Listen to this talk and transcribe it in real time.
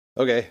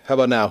Okay, how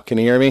about now? Can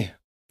you hear me?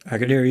 I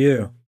can hear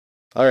you.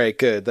 All right,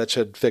 good. That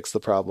should fix the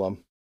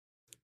problem.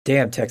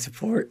 Damn tech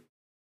support.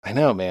 I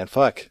know, man.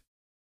 Fuck.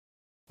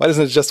 Why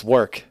doesn't it just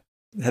work?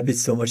 That'd be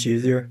so much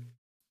easier.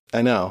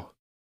 I know.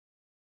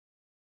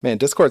 Man,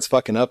 Discord's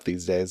fucking up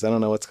these days. I don't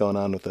know what's going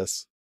on with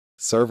this.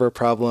 Server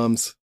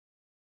problems,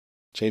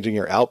 changing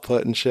your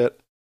output and shit.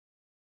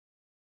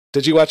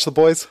 Did you watch The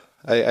Boys?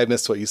 I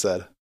missed what you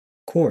said. Of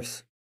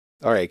course.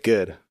 All right,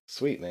 good.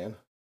 Sweet, man.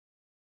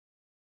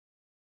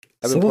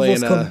 I've been Some of us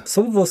playing, come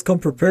some of us come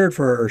prepared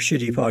for our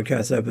shitty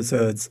podcast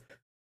episodes,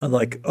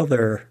 unlike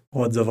other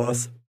ones of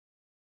us.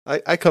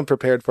 I come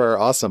prepared for our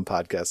awesome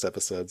podcast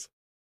episodes.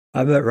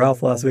 I met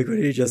Ralph last week when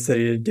he just said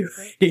he didn't do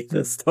any of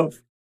this stuff.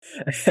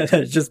 And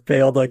I just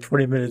bailed like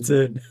 20 minutes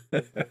in.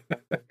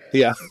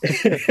 Yeah.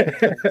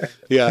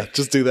 Yeah,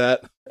 just do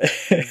that.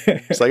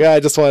 It's like, I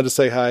just wanted to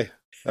say hi.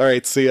 All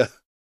right, see ya.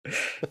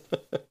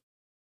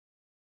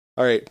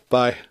 All right,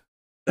 bye.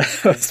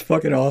 That's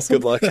fucking awesome.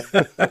 Good luck.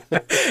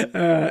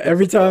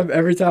 Every time I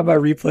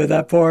replay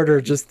that part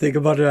or just think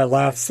about it, I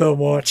laugh so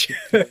much.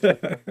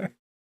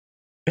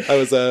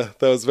 That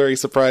was very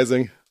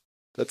surprising.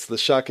 That's the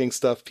shocking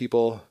stuff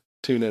people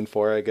tune in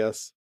for, I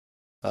guess.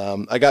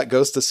 I got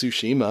Ghost of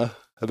Tsushima.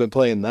 I've been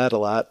playing that a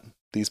lot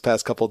these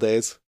past couple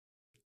days.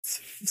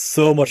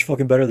 So much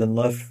fucking better than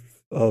Left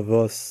of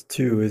Us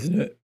 2,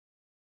 isn't it?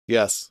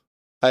 Yes,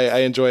 I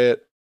enjoy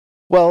it.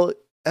 Well,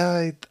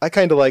 I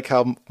kind of like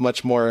how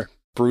much more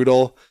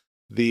brutal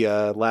the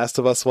Last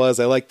of Us was.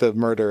 I like the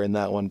murder in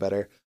that one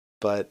better,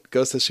 but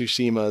Ghost of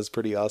Tsushima is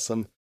pretty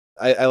awesome.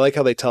 I like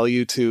how they tell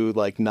you to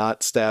like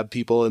not stab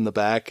people in the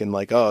back and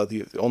like, oh,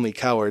 the only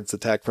cowards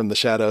attack from the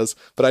shadows,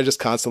 but I just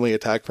constantly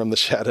attack from the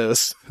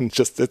shadows and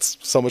just it's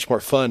so much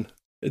more fun.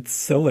 It's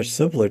so much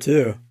simpler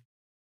too.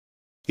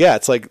 Yeah,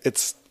 it's like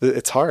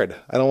it's hard.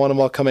 I don't want them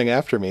all coming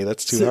after me.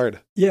 That's too hard.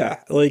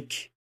 Yeah,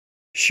 like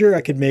sure I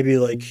could maybe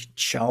like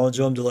challenge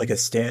them to like a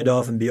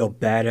standoff and be all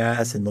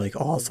badass and like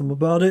awesome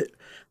about it.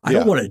 I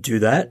don't want to do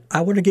that.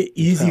 I want to get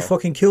easy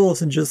fucking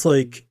kills and just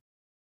like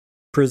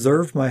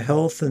preserve my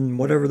health and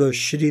whatever those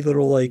shitty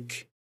little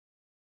like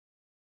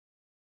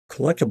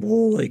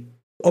collectible like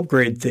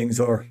upgrade things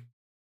are.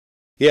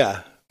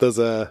 Yeah, those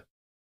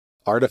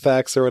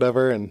artifacts or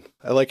whatever, and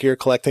I like you're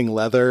collecting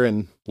leather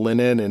and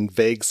linen and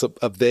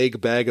a vague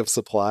bag of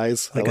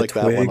supplies. Like I like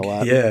that one a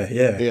lot.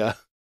 Yeah.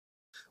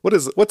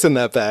 What's in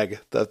that bag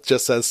that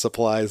just says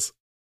supplies?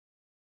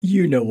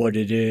 You know what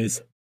it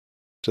is.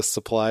 Just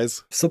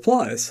supplies?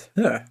 Supplies.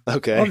 Yeah.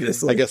 Okay.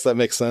 Obviously. I guess that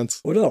makes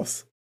sense. What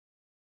else?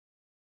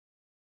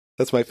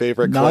 That's my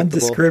favorite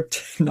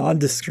collectible.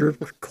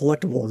 Nondescript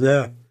collectibles,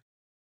 yeah.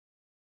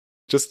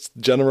 Just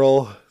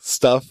general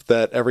stuff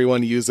that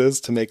everyone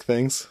uses to make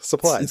things.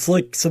 Supplies. It's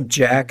like some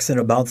jacks and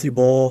a bouncy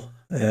ball,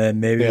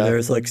 and maybe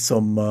there's like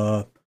some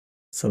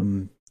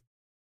thread.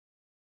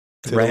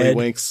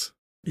 Tiddlywinks.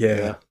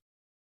 Yeah.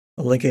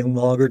 A Lincoln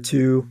log or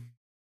two.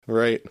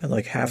 Right. And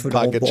like half an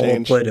Pocket old ball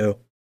change. of Play-Doh.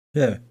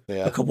 Yeah.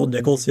 A couple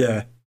nickels,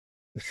 yeah.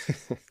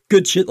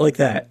 Good shit like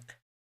that.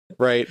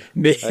 Right.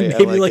 Maybe I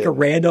like it.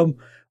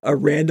 a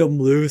random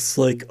loose,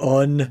 like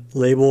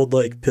unlabeled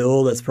like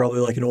pill that's probably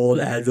like an old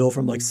Advil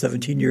from like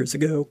 17 years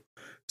ago.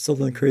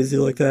 Something crazy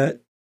like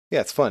that.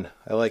 Yeah, it's fun.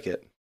 I like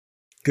it.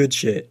 Good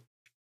shit.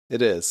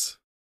 It is.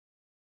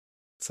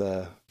 It's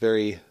a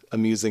very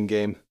amusing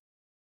game.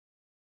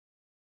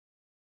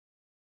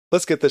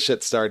 Let's get this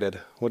shit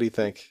started. What do you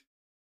think?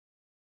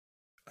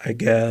 I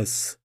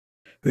guess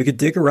we could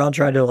dig around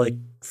trying to like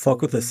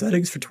fuck with the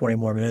settings for 20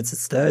 more minutes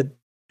instead.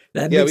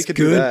 That makes we could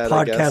do good that,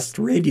 podcast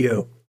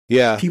radio.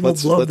 Yeah. People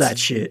love that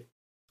shit.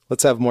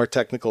 Let's have more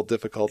technical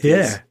difficulties.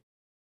 Yeah.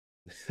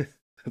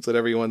 That's what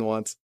everyone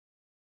wants.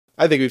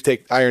 I think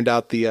we've ironed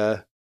out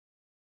the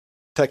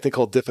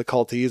technical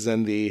difficulties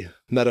and the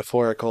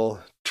metaphorical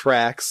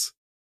tracks.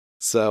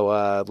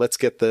 So let's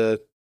get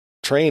the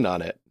train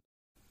on it.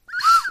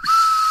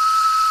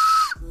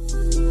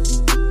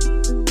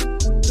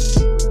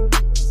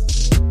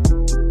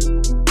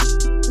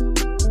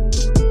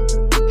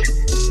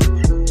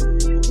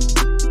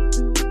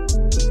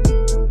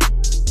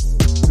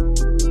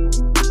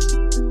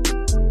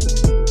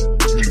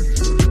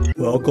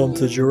 Welcome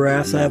to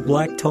Giraffes Have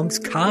Black Tongues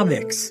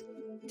Comics.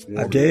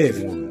 I'm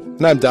Dave.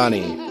 And I'm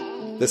Donnie.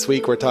 This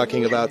week we're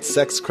talking about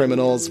Sex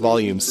Criminals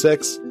Volume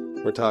 6.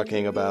 We're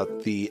talking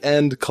about The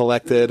End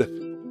Collected.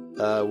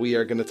 We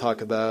are going to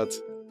talk about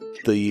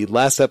the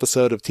last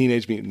episode of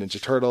Teenage Mutant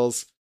Ninja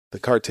Turtles, the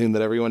cartoon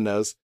that everyone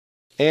knows.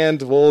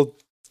 And we'll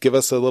give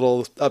us a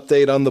little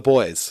update on The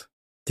Boys.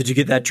 Did you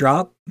get that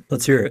drop?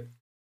 Let's hear it.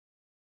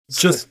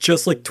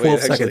 Just like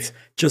 12 seconds.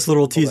 Just a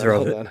little teaser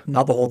of it.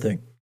 Not the whole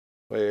thing.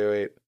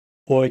 Wait.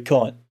 Boy,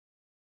 cunt.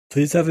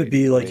 Please have it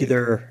be like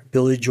either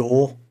Billy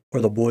Joel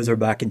or The Boys Are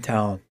Back in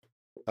Town.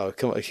 Oh,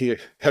 come on. Here.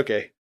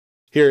 Okay.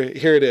 Here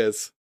it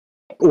is.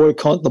 Boy,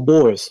 cunt, the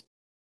boys.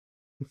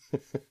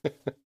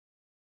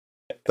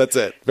 That's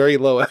it. Very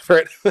low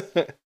effort.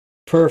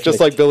 Perfect. Just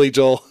like Billy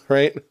Joel,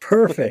 right?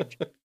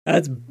 Perfect.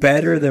 That's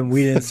better than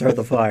We Didn't Start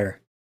the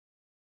Fire.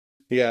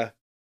 Yeah.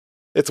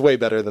 It's way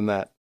better than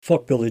that.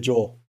 Fuck Billy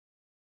Joel.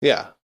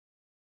 Yeah.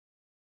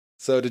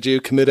 So did you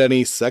commit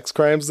any sex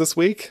crimes this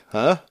week?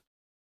 Huh?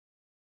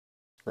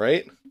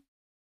 Right?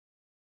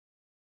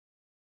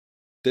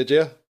 Did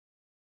you?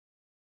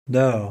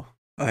 No,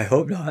 I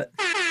hope not.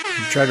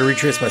 I'm trying to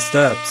retrace my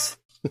steps.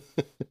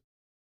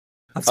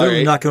 I'm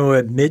certainly not going to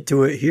admit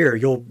to it here.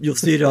 You'll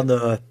see it on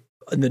the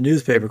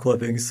newspaper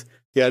clippings.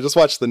 Yeah, just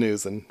watch the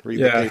news and read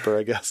the paper,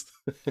 I guess.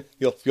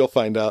 You'll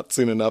find out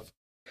soon enough.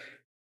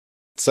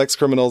 Sex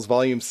Criminals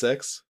Volume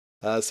 6.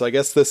 So I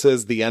guess this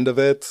is the end of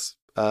it,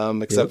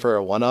 except for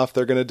a one-off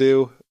they're going to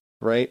do,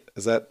 right?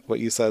 Is that what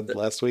you said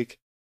last week?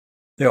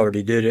 They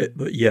already did it,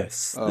 but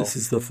yes, This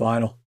is the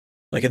final.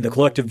 Like in the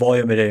collected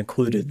volume, it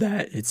included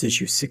that. It's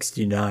issue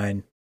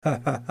 69.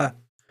 Ha,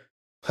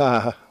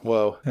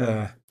 whoa.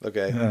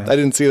 Okay. I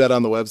didn't see that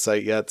on the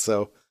website yet,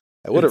 so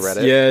I would have read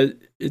it. Yeah,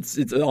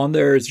 it's on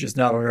there. It's just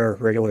not on our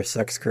regular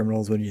Sex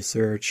Criminals when you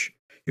search.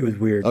 It was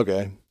weird.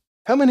 Okay.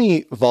 How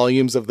many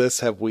volumes of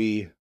this have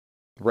we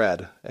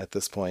read at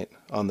this point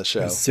on the show?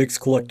 There's 6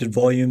 collected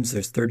volumes.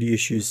 There's 30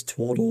 issues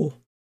total.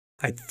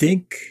 I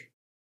think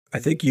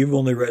you've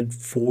only read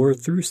 4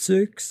 through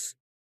 6.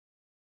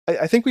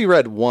 I think we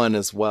read 1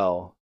 as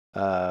well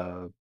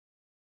a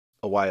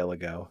while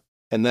ago.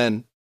 And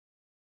then,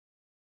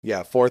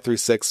 4 through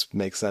 6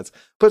 makes sense.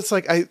 But it's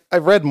like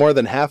I've read more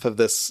than half of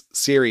this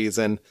series,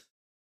 and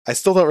I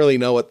still don't really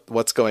know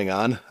what's going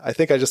on. I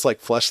think I just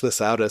flush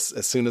this out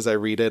as soon as I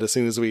read it. As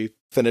soon as we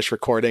finish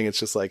recording, it's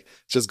just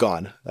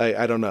gone.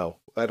 I don't know.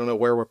 I don't know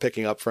where we're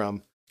picking up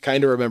from.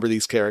 Kind of remember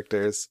these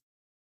characters,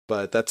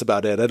 but that's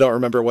about it. I don't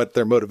remember what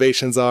their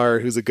motivations are,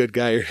 who's a good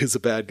guy or who's a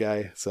bad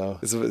guy. So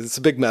it's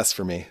a big mess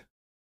for me.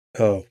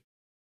 Oh.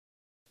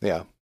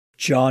 Yeah.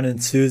 John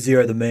and Susie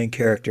are the main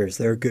characters.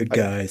 They're good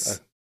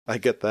guys. I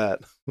get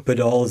that.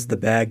 Badal is the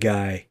bad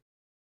guy.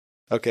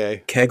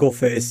 Okay.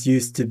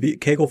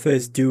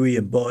 Keggleface, Dewey,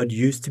 and Bud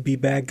used to be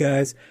bad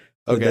guys.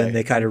 But then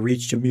they kind of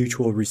reached a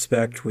mutual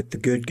respect with the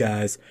good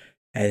guys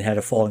and had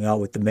a falling out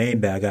with the main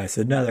bad guy.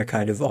 So now they're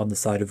kind of on the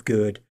side of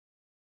good.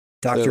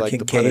 Dr.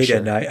 Kincaid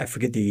and I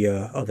forget the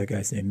other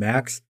guy's name,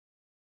 Max.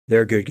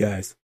 They're good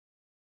guys.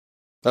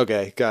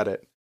 Okay, got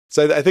it.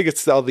 So I think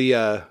it's all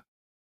the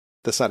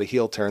that's not a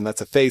heel turn,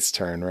 that's a face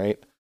turn, right?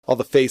 All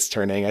the face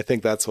turning. I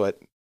think that's what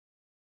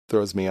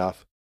throws me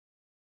off.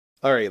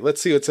 All right,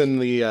 let's see what's in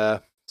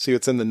the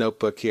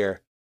notebook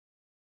here.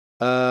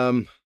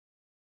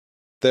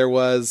 There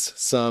was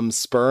some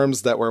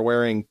sperms that were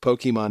wearing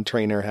Pokemon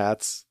trainer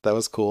hats. That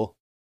was cool.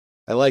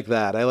 I like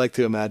that. I like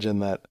to imagine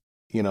that,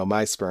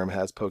 my sperm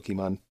has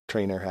Pokemon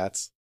trainer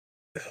hats.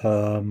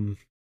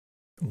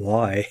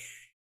 Why?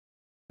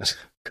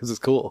 Because it's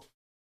cool.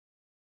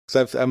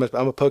 Because I'm a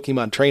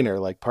Pokemon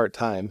trainer,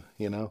 part-time,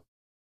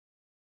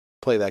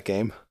 Play that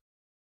game.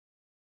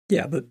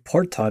 Yeah, but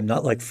part-time,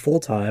 not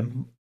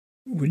full-time.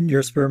 Wouldn't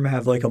your sperm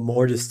have a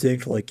more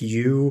distinct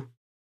you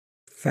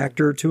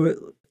factor to it?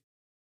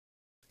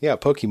 Yeah,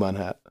 Pokemon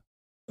hat.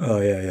 Oh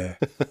yeah.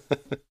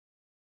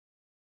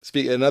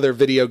 Another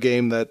video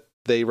game that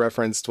they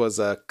referenced was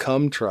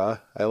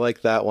Cumtra. I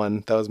like that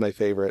one. That was my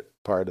favorite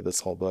part of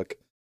this whole book.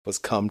 Was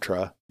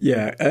Cumtra.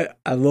 Yeah,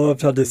 I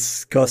loved how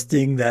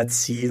disgusting that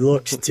sea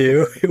looked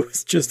too. It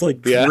was just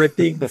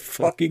dripping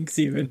fucking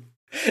semen.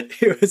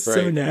 It was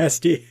so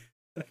nasty.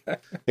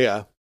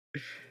 Yeah.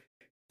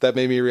 That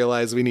made me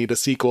realize we need a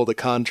sequel to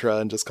Contra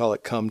and just call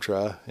it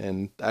Cumtra,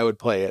 and I would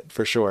play it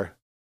for sure.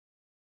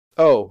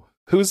 Oh,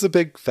 who's the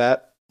big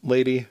fat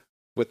lady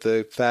with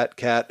the fat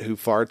cat who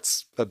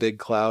farts a big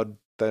cloud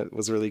that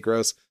was really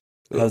gross?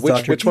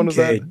 Which one was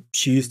that?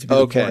 She used to be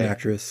a porn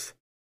actress.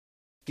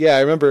 Yeah,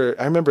 I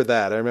remember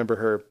that. I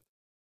remember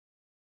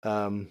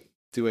her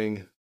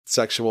doing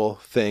sexual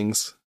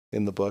things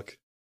in the book.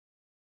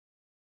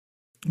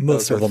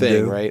 Most of them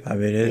do, right? I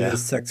mean, it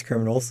is Sex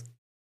Criminals.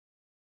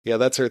 Yeah,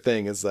 that's her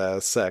thing, is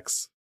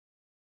sex.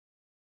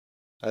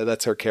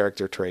 That's her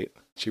character trait.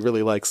 She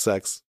really likes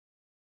sex.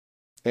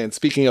 And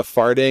speaking of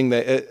farting,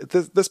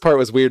 this part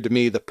was weird to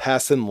me. The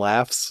Passin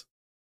Laughs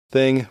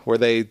thing, where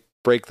they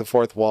break the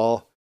fourth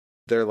wall.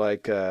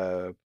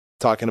 They're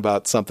talking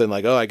about something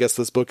oh, I guess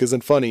this book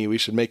isn't funny. We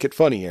should make it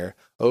funnier.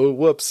 Oh,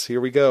 whoops, here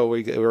we go.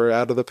 We're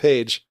out of the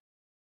page.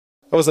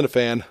 I wasn't a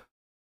fan.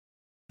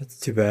 That's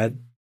too bad.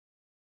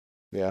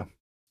 Yeah.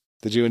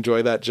 Did you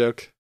enjoy that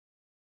joke?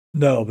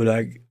 No,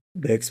 but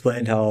they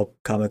explained how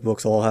comic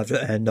books all have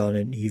to end on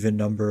an even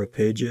number of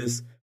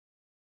pages,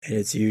 and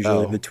it's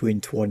usually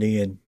between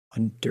 20 and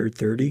under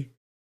 30.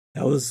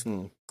 That was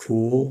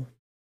cool,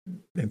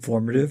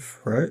 informative,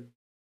 right?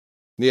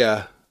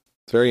 Yeah,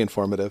 it's very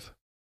informative.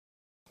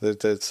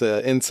 It's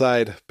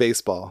inside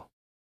baseball,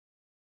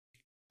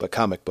 but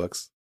comic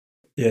books.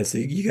 Yeah, so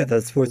you got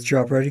that sports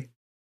drop ready?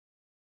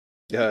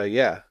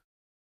 Yeah.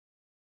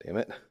 Damn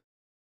it.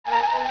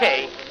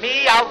 Take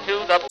me out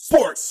to the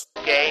sports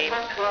game.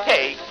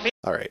 Take me.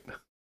 All right.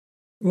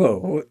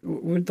 Whoa,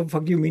 what the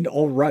fuck do you mean,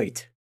 all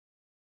right?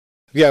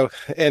 Yeah,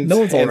 and no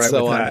one's all right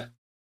so with on.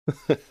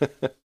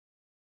 That.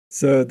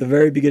 So at the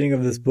very beginning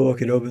of this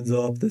book, it opens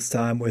up this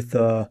time with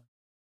they're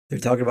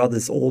talking about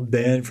this old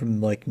band from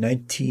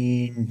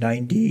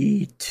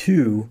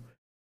 1992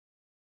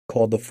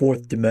 called The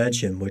Fourth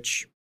Dimension,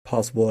 which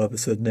possible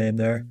episode name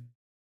there.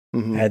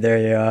 Mm-hmm. And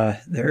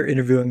they're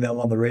interviewing them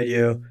on the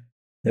radio.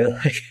 They're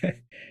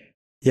like,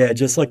 yeah,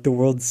 just like the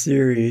World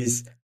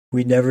Series,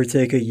 we never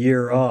take a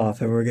year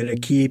off, and we're gonna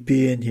keep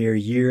being here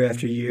year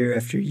after year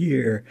after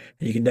year,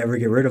 and you can never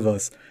get rid of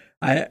us.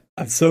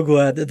 I'm so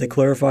glad that they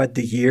clarified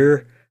the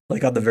year,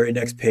 like on the very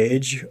next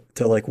page,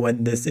 to like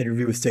when this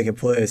interview was taking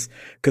place,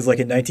 because like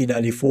in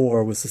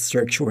 1994 was the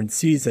strike shortened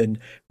season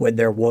when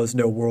there was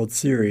no World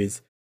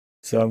Series.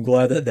 So I'm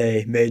glad that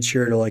they made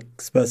sure to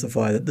like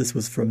specify that this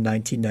was from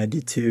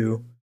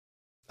 1992.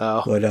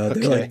 Oh, But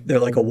okay. they're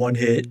like a one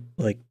hit,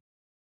 like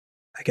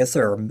I guess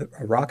they're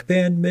a rock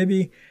band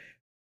maybe,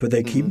 but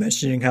they keep Mm-hmm.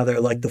 mentioning how they're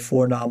like the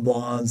Four Non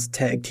Blondes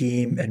tag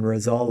team and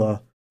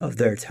Rosala of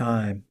their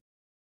time.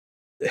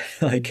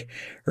 Like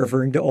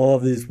referring to all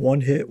of these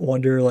one hit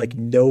wonder, like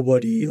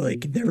nobody,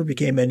 like never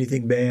became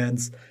anything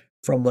bands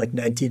from like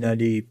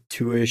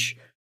 1992 ish.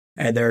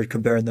 And they're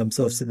comparing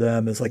themselves to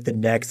them as like the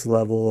next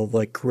level of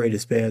like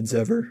greatest bands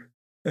ever.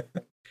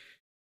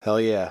 Hell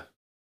yeah.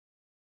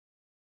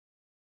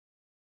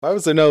 Why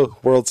was there no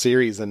World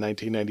Series in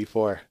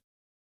 1994?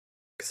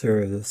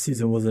 Because the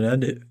season wasn't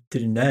ended,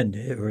 didn't end.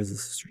 It was a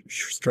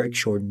strike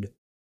shortened.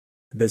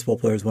 The baseball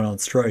players went on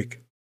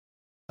strike.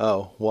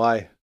 Oh,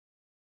 why?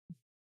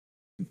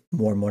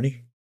 More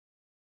money.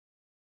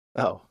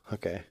 Oh,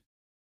 okay.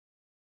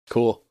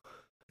 Cool.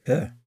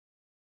 Yeah.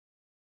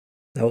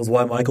 That was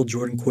why Michael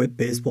Jordan quit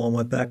baseball and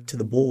went back to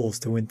the Bulls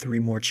to win 3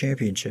 more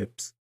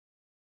championships.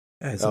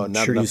 As I'm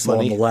not sure you enough saw in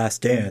money? The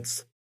Last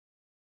Dance.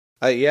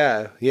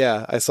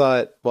 Yeah. I saw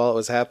it while it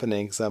was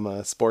happening because I'm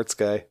a sports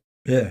guy.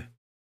 Yeah.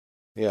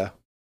 Yeah.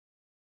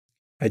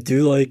 I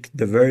do like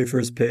the very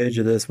first page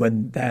of this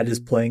when that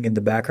is playing in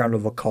the background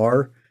of a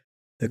car.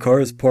 The car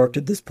is parked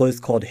at this place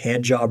called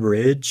Handjob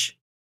Ridge.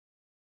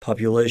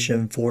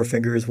 Population 4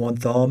 fingers, 1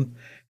 thumb.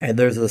 And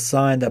there's a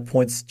sign that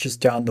points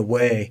just down the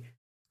way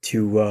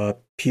to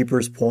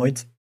Peepers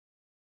Point.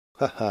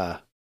 Haha.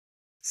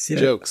 See,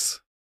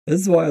 Jokes.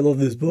 this is why I love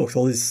these books.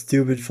 All these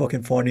stupid,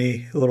 fucking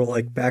funny little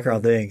like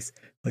background things,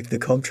 like the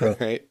Cumtra.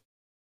 Right.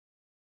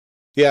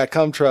 Yeah,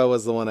 Comtra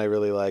was the one I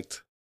really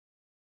liked.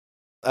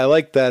 I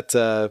like that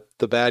the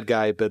bad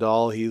guy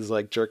Bidal, he's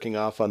like jerking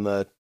off on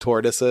the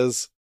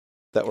tortoises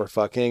that were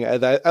fucking. I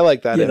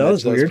like that Yeah, image. that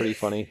was That was weird. pretty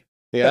funny.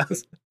 Yeah.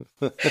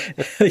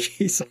 Like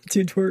he saw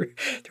two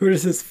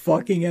tortoises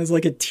fucking as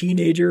like a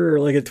teenager or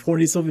like a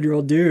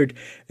 20-something-year-old dude,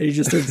 and he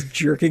just starts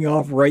jerking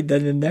off right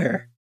then and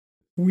there.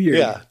 Weird.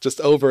 Yeah, just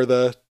over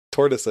the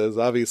tortoises,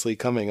 obviously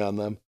coming on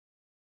them.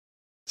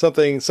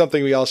 Something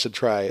we all should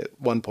try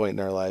at one point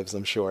in our lives,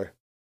 I'm sure.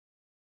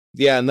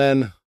 Yeah, and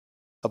then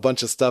a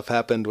bunch of stuff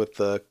happened with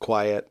the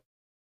Quiet.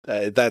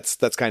 That's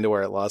kind of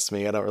where it lost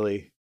me. I don't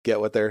really get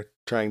what they're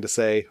trying to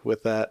say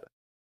with that.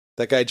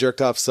 That guy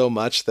jerked off so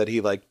much that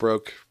he like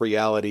broke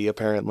reality.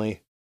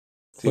 Apparently,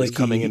 he was Like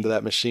coming into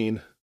that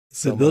machine.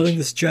 So building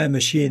this giant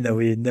machine that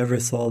we never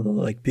saw the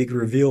like big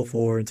reveal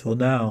for until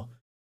now,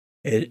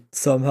 it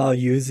somehow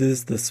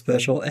uses the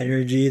special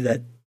energy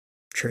that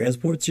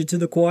transports you to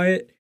the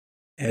Quiet,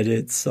 and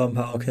it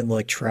somehow can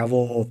like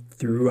travel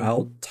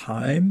throughout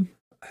time.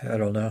 I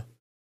don't know.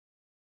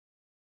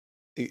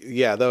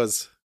 Yeah, that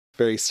was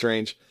very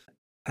strange.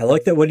 I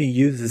like that when he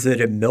uses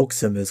it, it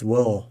milks him as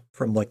well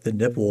from like the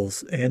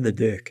nipples and the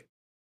dick.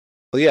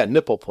 Well, yeah,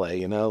 nipple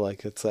play.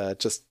 Like it's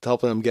just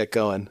helping him get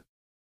going.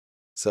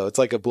 So it's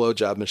like a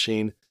blowjob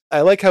machine.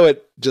 I like how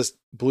it just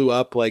blew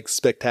up like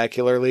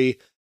spectacularly,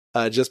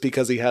 just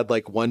because he had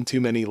like one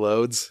too many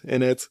loads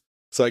in it.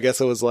 So I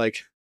guess it was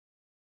like,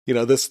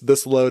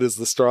 this load is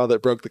the straw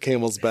that broke the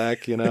camel's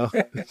back.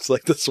 It's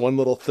like this one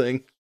little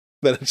thing.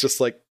 Then it's just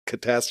like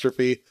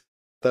catastrophe.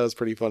 That was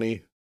pretty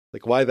funny.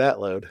 Like, why that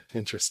load?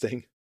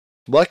 Interesting.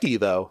 Lucky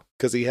though,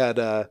 because he had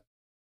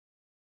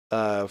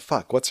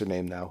what's her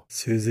name now?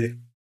 Susie.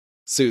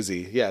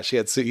 Susie. Yeah, he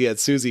had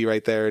Susie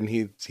right there, and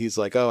he's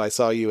like, "Oh, I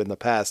saw you in the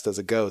past as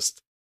a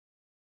ghost,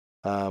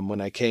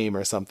 when I came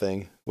or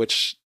something."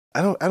 Which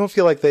I don't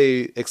feel like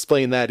they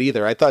explained that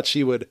either. I thought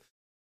she would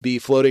be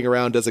floating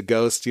around as a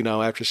ghost,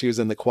 after she was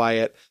in the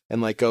Quiet,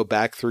 and like go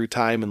back through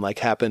time and like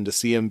happen to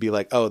see him, be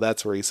like, "Oh,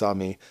 that's where he saw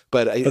me."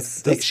 But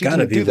That's she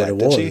gotta didn't be do what that, it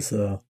did was.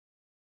 she?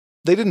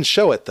 They didn't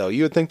show it though.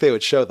 You would think they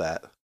would show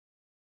that.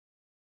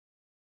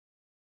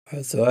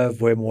 So I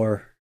have way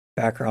more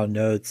background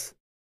notes.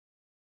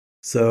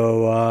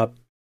 So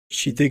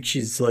she thinks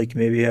she's like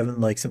maybe having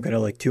like some kind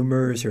of like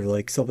tumors or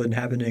like something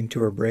happening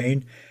to her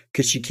brain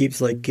because she keeps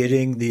like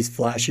getting these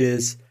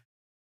flashes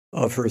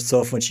of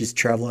herself when she's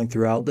traveling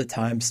throughout the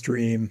time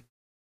stream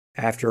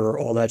after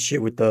all that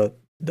shit with the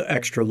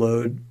extra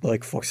load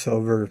like fucks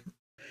over.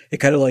 It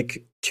kind of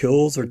like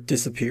kills or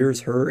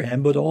disappears her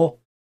and Badal.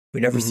 We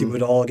never see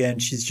Badal again.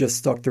 She's just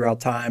stuck throughout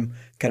time,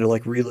 kind of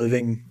like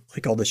reliving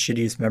like all the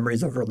shittiest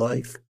memories of her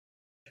life.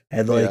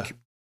 And like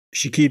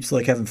she keeps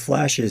like having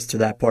flashes to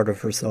that part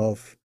of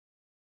herself.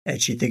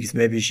 And she thinks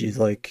maybe she's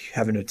like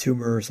having a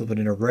tumor or something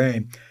in her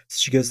brain. So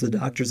she goes to the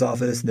doctor's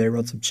office and they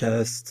run some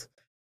tests.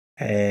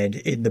 And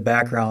in the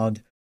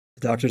background,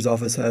 The doctor's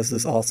office has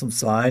this awesome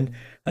sign.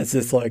 That's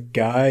this like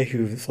guy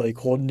who's like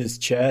holding his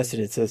chest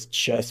and it says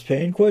chest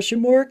pain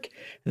question mark.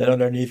 And then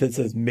underneath it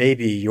says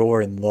maybe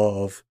you're in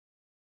love.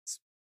 It's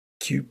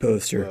a cute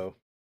poster. Whoa.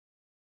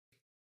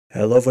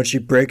 I love when she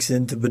breaks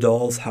into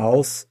Badal's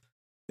house.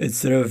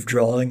 Instead of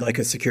drawing like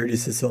a security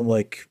system,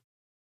 like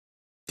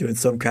doing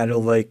some kind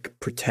of like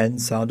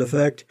pretend sound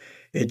effect,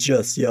 it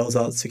just yells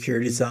out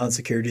security sound,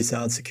 security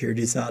sound,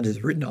 security sound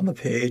is written on the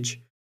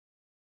page.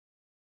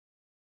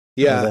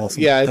 Yeah, That was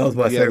awesome. yeah, That was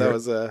my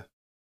favorite.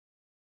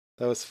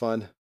 That was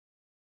fun.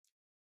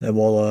 Then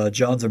while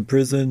John's in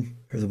prison,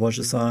 there's a bunch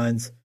of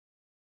signs.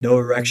 No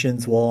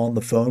erections while on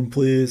the phone,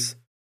 please.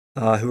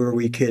 Who are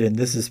we kidding?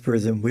 This is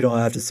prison. We don't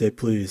have to say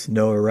please.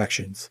 No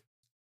erections.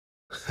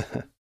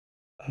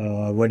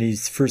 When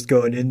he's first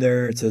going in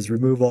there, it says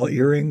remove all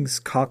earrings,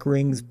 cock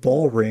rings,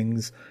 ball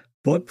rings,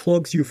 butt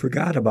plugs you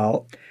forgot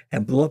about,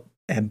 and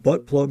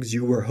butt plugs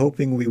you were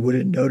hoping we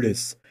wouldn't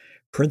notice.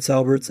 Prince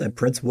Albert's and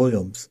Prince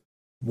William's.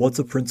 What's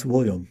a Prince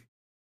William?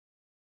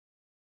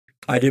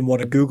 I didn't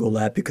want to Google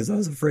that because I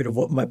was afraid of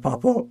what might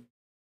pop up.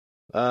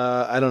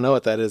 I don't know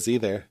what that is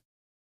either.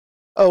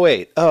 Oh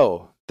wait,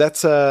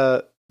 that's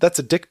a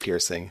dick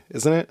piercing,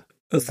 isn't it?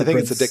 I think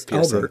it's a dick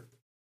piercing. Albert.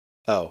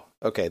 Oh,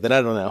 okay, then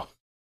I don't know.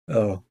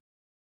 Oh.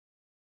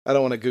 I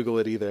don't want to Google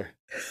it either.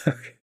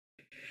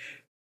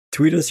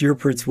 Tweet us your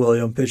Prince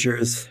William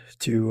pictures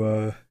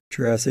to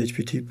Jurassic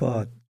HPT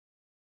Pod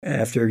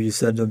after you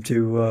send them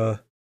to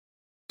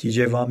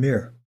DJ Von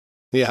Meer.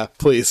 Yeah,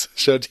 please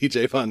show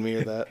DJ Von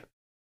Meer that.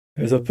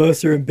 There's a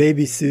poster in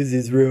baby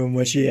Susie's room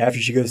when after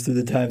she goes through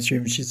the time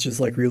stream, she's just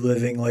like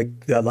reliving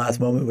like that last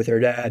moment with her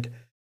dad.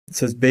 It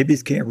says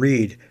babies can't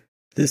read.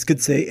 This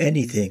could say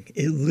anything.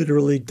 It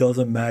literally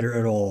doesn't matter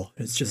at all.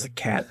 It's just a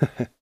cat.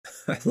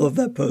 I love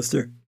that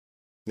poster.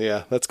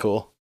 Yeah, that's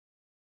cool.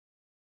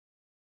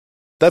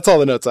 That's all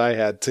the notes I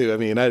had too. I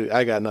mean,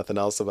 I got nothing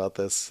else about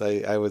this.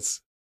 I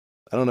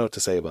don't know what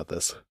to say about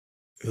this.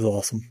 It was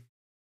awesome.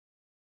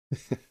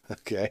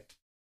 Okay.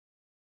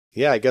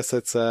 Yeah, I guess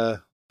it's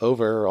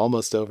over or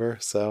almost over,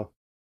 so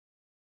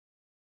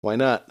why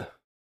not?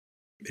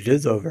 It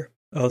is over.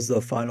 That was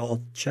the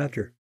final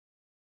chapter.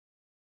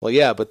 Well,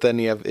 yeah, but then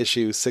you have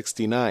issue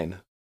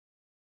 69.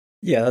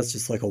 Yeah, that's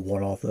just like a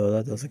one-off though.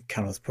 That doesn't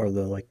count as part of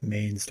the like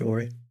main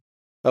story.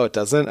 Oh, it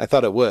doesn't? I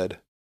thought it would.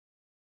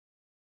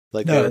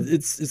 Like no,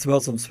 it's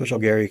about some special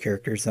Gary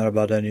characters, not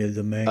about any of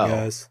the main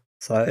guys.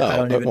 So I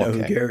don't even know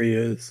who Gary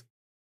is.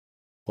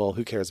 Well,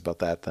 who cares about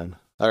that then?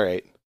 All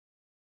right.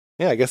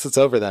 Yeah, I guess it's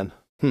over then.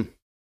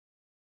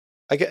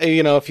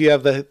 If you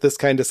have this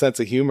kind of sense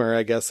of humor,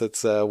 I guess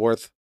it's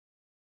worth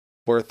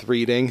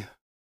reading.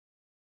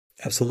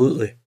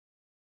 Absolutely.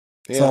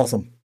 It's Yeah.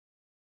 awesome.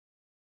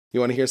 You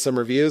want to hear some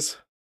reviews?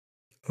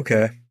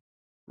 Okay.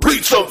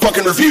 Read some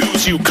fucking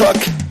reviews, you cuck!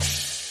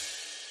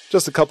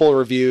 Just a couple of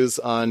reviews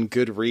on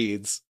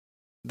Goodreads.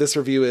 This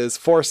review is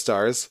 4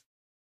 stars.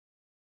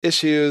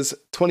 Issues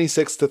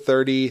 26 to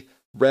 30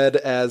 read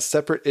as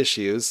separate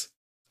issues.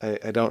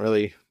 I don't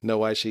really know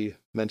why she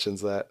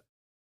mentions that.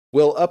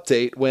 Will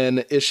update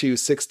when issue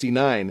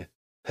 69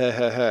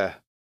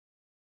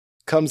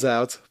 comes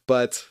out,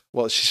 but,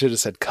 well, she should have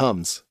said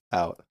comes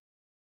out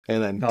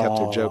and then kept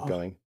her joke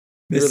going.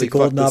 Missed Really a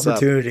golden fucked this up.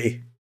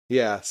 opportunity.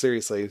 Yeah,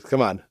 seriously.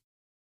 Come on.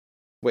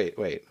 Wait.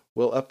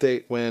 We'll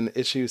update when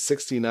issue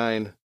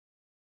 69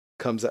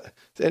 comes out.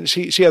 And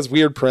she has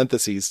weird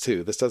parentheses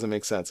too. This doesn't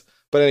make sense.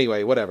 But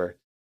anyway, whatever.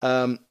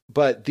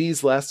 But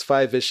these last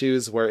 5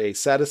 issues were a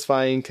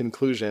satisfying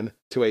conclusion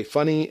to a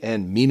funny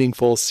and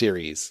meaningful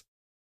series.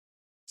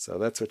 So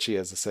that's what she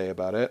has to say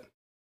about it.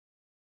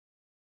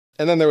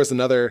 And then there was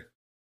another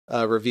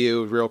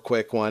review, real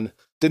quick one.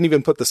 Didn't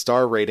even put the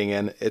star rating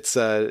in. It's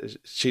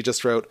she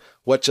just wrote,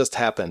 "What just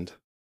happened?"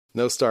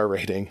 No star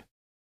rating.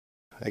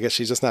 I guess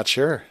she's just not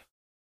sure.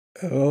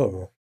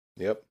 Oh.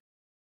 Yep.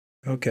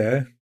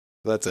 Okay.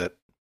 That's it.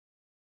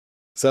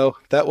 So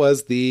that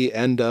was the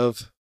end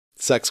of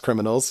Sex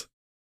Criminals.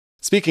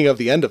 Speaking of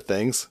the end of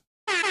things.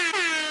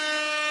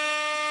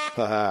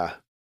 Haha.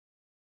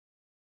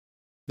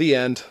 The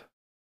end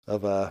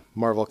of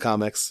Marvel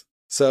Comics.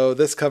 So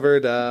this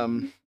covered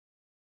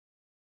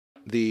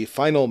the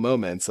final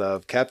moments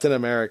of Captain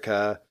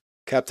America,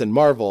 Captain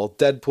Marvel,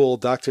 Deadpool,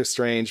 Doctor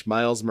Strange,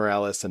 Miles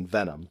Morales, and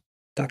Venom.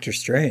 Doctor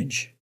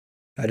Strange.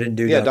 I didn't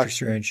do Yeah, Doctor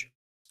Strange.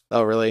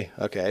 Oh, really?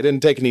 Okay. I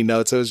didn't take any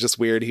notes. It was just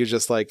weird. He was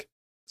just like,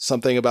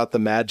 something about the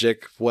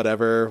magic,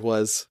 whatever,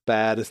 was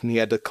bad, and he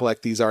had to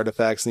collect these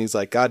artifacts, and he's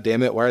like, God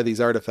damn it, why are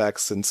these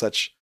artifacts in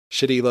such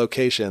shitty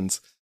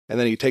locations? And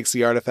then he takes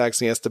the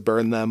artifacts and he has to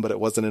burn them, but it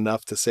wasn't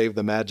enough to save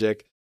the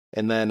magic.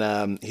 And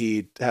then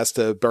he has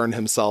to burn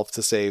himself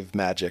to save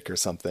magic or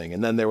something.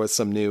 And then there was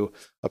some new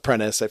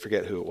apprentice. I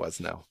forget who it was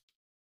now,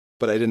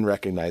 but I didn't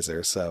recognize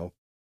her, so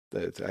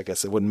I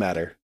guess it wouldn't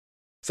matter.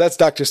 So that's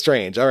Doctor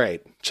Strange. All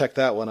right, check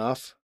that one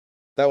off.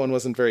 That one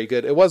wasn't very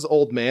good. It was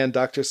Old Man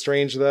Doctor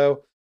Strange,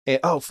 though. And,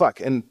 oh, fuck.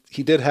 And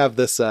he did have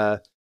this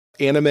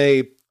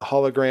anime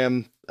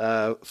hologram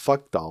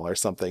fuck doll or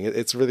something.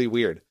 It's really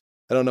weird.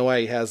 I don't know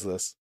why he has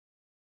this.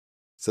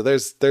 So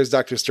there's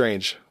Doctor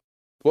Strange.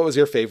 What was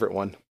your favorite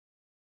one?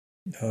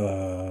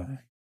 Uh,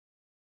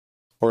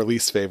 Or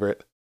least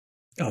favorite?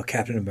 oh,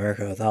 Captain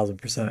America,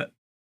 1,000%.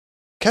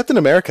 Captain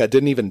America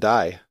didn't even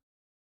die.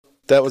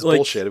 That was Like,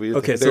 bullshit.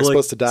 okay, They're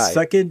supposed to die.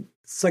 Second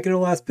to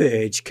last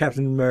page,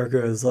 Captain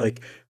America is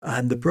like,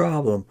 I'm the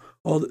problem.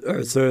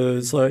 So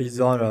it's like he's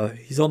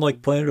on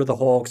like Planet of the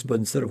Hulks, but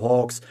instead of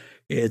Hulks,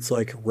 it's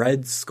like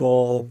Red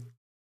Skull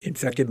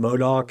infected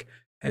MODOK,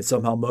 and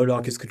somehow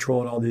MODOK is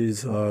controlling all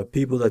these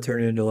people that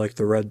turn into like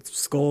the Red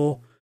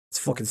Skull. It's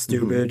fucking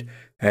stupid.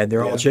 And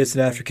they're all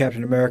chasing after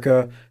Captain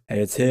America, and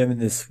it's him and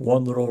this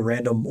one little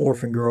random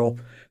orphan girl,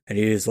 and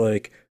he's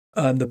like,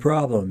 I'm the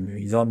problem.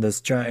 He's on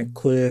this giant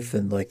cliff,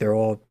 and like they're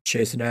all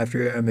chasing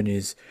after him, and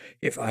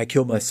if I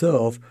kill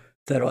myself,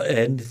 that'll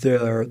end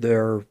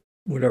their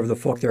whatever the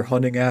fuck they're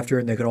hunting after,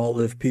 and they can all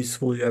live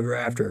peacefully ever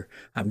after.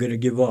 I'm gonna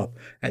give up.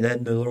 And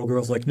then the little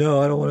girl's like,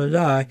 no, I don't want to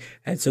die.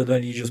 And so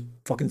then he just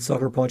fucking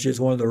sucker punches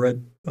one of the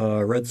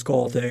Red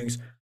Skull things.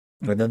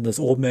 And then this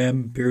old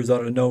man appears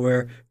out of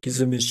nowhere, gives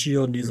him his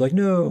shield, and he's like,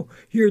 no,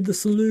 you're the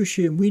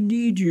solution. We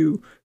need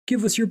you.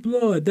 Give us your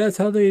blood. That's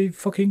how they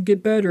fucking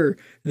get better.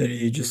 And then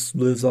he just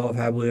lives off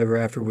happily ever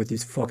after with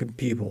these fucking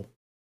people.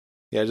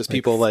 Yeah, just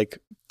people like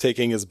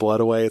taking his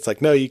blood away. It's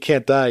like, no, you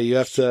can't die. You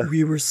have to.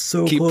 We were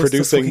so keep close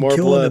producing to more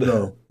killing blood. him,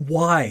 though.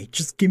 Why?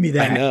 Just give me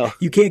that. I know.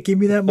 You can't give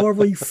me that,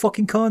 Marvel, you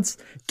fucking cunts.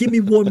 Give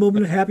me one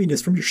moment of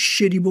happiness from your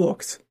shitty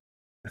books.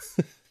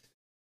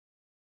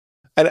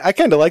 I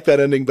kind of like that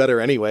ending better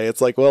anyway. It's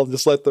like, well,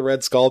 just let the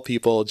Red Skull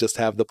people just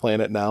have the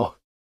planet now.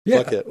 Yeah,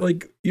 Fuck it.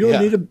 like, you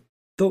don't need to.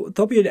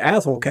 Don't be an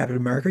asshole, Captain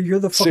America. You're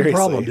the fucking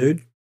problem,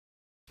 dude.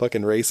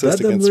 Fucking racist Let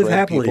them against live red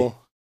happily. people.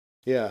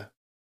 Yeah.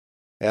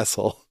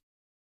 Asshole.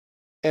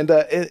 And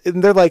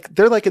they're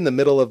like in the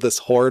middle of this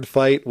horde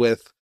fight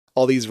with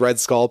all these Red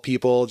Skull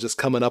people just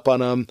coming up on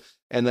them,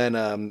 and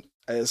then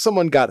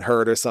someone got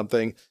hurt or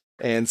something,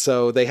 and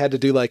so they had to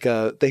do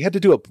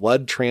a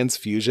blood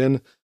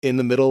transfusion in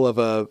the middle of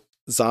a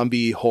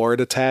zombie horde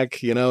attack,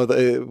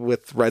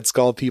 with Red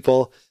Skull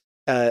people.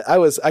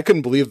 I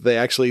couldn't believe they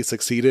actually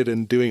succeeded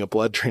in doing a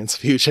blood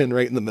transfusion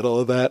right in the middle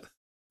of that.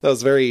 That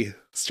was very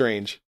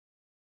strange.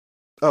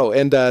 Oh,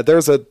 and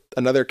there's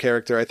another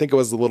character, I think it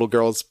was the little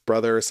girl's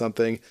brother or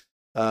something,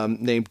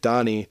 named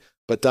Donnie,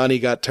 but Donnie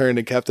got turned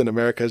and Captain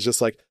America is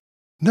just like,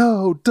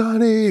 no,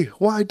 Donnie,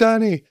 why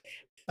Donnie?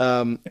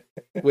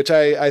 Which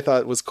I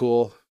thought was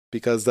cool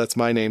because that's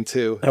my name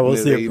too. That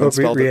was the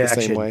appropriate reaction.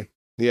 The same way.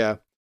 Yeah.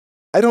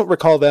 I don't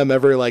recall them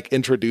ever like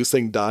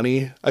introducing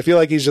Donnie. I feel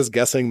like he's just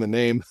guessing the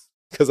name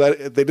because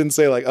they didn't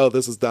say like, oh,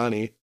 this is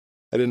Donnie.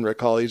 I didn't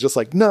recall. He's just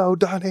like, no,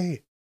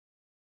 Donnie,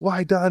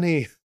 why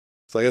Donnie?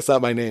 It's like, that's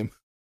not my name.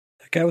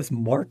 That guy was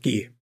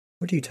Marky.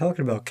 What are you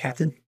talking about,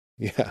 Captain?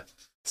 Yeah.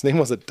 His name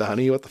wasn't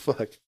Donnie. What the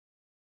fuck?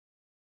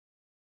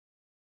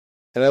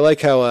 And I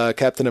like how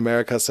Captain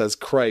America says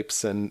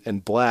cripes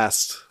and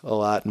blast a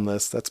lot in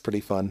this. That's pretty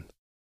fun.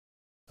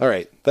 All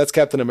right. That's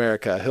Captain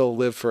America. He'll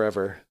live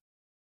forever.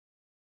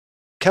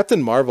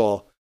 Captain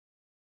Marvel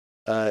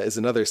is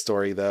another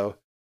story, though.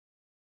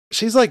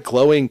 She's like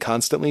glowing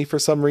constantly for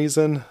some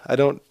reason. I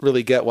don't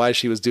really get why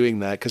she was doing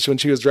that, because when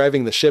she was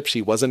driving the ship,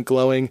 she wasn't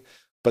glowing.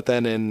 But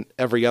then in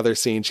every other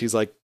scene, she's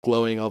like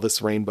glowing all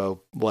this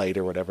rainbow light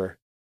or whatever.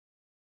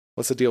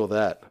 What's the deal with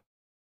that?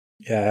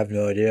 Yeah, I have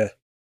no idea.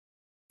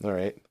 All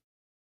right.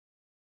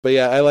 But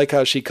yeah, I like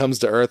how she comes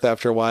to Earth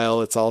after a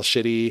while. It's all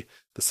shitty.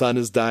 The sun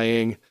is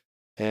dying,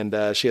 and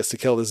she has to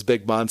kill this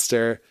big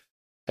monster.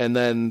 And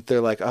then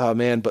they're like, oh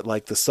man, but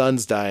like the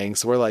sun's dying.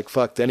 So we're like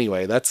fucked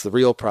anyway. That's the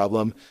real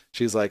problem.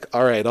 She's like,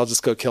 all right, I'll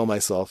just go kill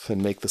myself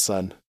and make the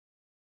sun.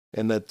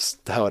 And that's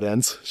how it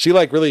ends. She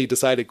like really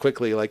decided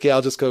quickly, like, yeah,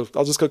 I'll just go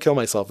kill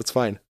myself. It's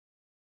fine.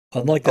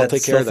 Unlike I'll that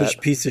take care of selfish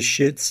that. piece of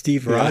shit,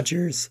 Steve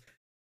Rogers,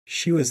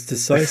 she was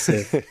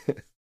decisive.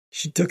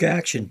 She took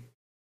action.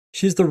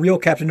 She's the real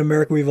Captain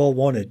America we've all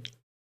wanted.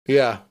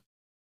 Yeah.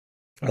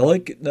 I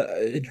like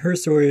in her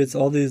story, it's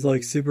all these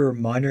like super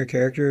minor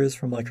characters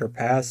from like her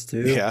past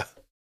too. Yeah.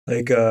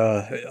 Like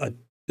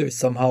there's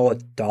somehow a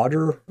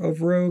daughter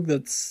of Rogue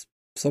that's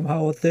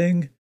somehow a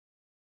thing.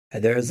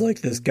 And there's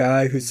like this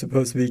guy who's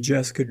supposed to be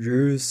Jessica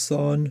Drew's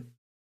son.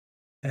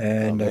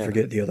 And I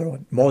forget the other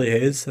one. Molly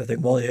Hayes. I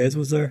think Molly Hayes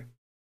was there.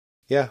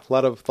 Yeah, a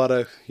lot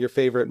of your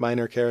favorite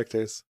minor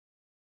characters.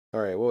 All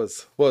right, what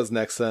was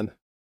next then?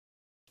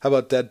 How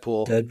about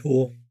Deadpool?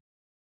 Deadpool.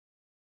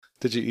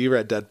 You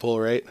read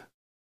Deadpool, right?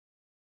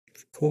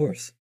 Of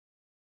course.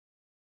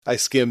 I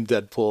skimmed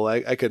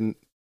Deadpool. I couldn't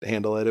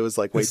handle it. It was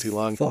like way too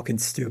long. Fucking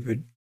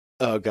stupid.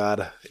 Oh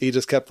god. He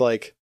just kept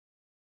like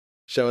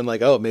showing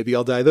like, oh, maybe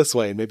I'll die this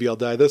way, and maybe I'll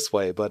die this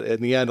way, but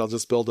in the end I'll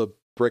just build a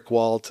brick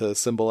wall to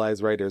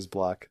symbolize writer's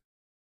block.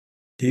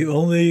 The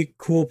only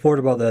cool part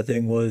about that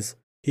thing was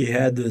he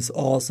had this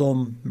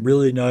awesome,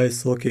 really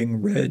nice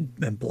looking red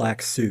and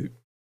black suit.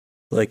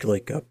 Like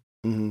a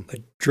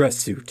dress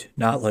suit,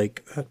 not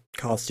like a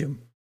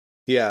costume.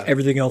 Yeah.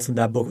 Everything else in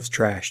that book was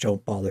trash.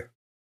 Don't bother.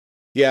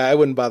 Yeah, I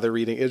wouldn't bother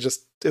reading. It was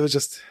just, it's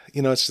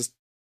just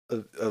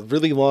a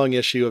really long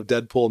issue of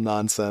Deadpool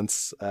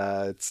nonsense.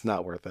 It's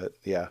not worth it.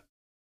 Yeah.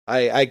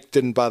 I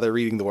didn't bother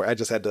reading the word. I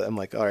just had to. I'm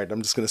like, all right,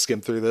 I'm just gonna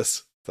skim through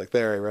this. It's like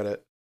there, I read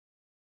it.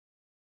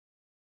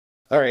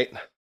 All right,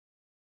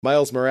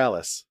 Miles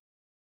Morales,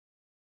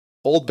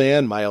 old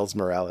man Miles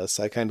Morales.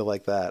 I kind of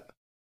like that.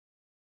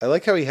 I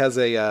like how he has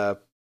a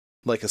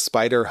like a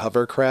spider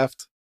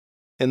hovercraft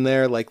in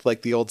there,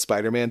 like the old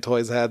Spider-Man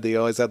toys had. They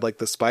always had like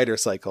the spider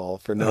cycle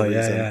for no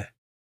reason.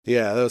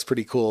 Yeah, that was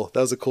pretty cool.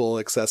 That was a cool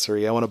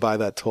accessory. I want to buy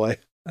that toy.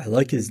 I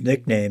like his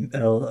nickname,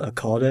 El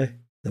Alcalde,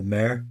 the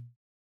mayor.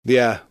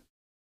 Yeah,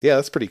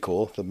 that's pretty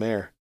cool. The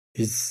mayor.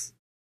 He's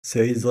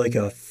like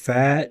a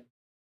fat,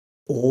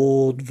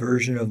 old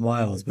version of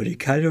Miles, but he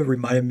kind of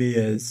reminded me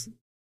as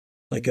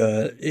like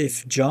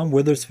if John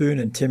Witherspoon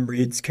and Tim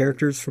Reed's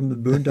characters from the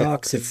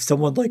Boondocks, if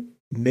someone like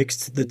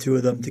mixed the two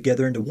of them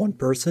together into one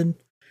person,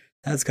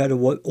 that's kind of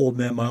what old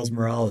man Miles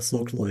Morales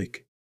looked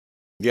like.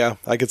 Yeah,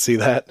 I could see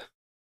that.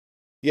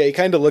 Yeah, he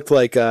kind of looked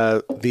like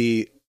a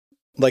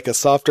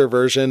softer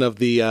version of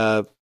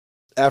the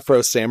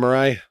Afro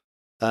Samurai.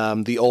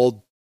 The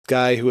old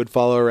guy who would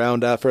follow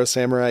around Afro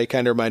Samurai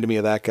kind of reminded me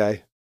of that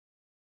guy.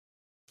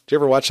 Did you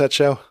ever watch that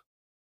show?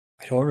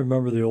 I don't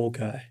remember the old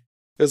guy.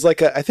 It was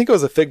like I think it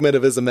was a figment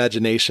of his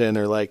imagination,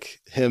 or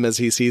like him as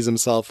he sees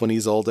himself when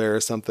he's older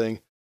or something.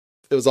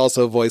 It was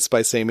also voiced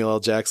by Samuel L.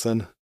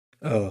 Jackson.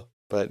 Oh.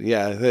 But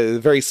yeah,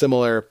 very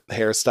similar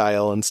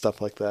hairstyle and stuff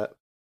like that.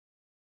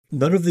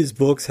 None of these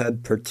books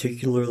had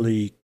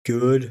particularly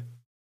good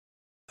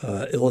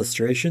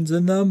illustrations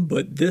in them,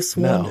 but this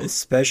one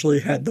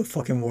especially had the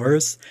fucking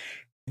worst.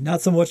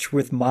 Not so much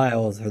with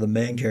Miles or the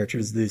main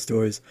characters of these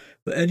stories,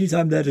 but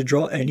anytime they had to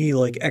draw any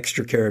like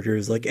extra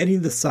characters, like any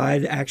of the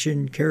side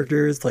action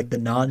characters, like the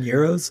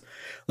non-heroes,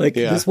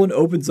 this one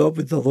opens up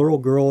with the little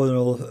girl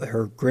and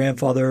her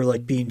grandfather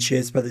like being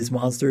chased by these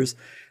monsters,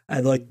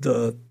 and like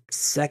the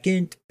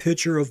second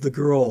picture of the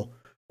girl,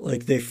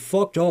 like they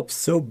fucked up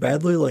so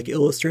badly, like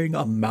illustrating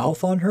a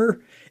mouth on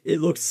her.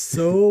 It looked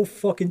so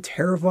fucking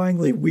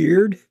terrifyingly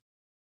weird.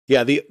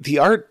 Yeah, the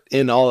art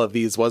in all of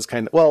these was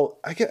kind of, well,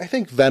 I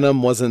think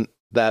Venom wasn't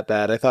that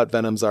bad. I thought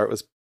Venom's art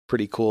was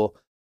pretty cool,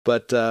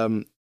 but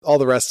all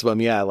the rest of them,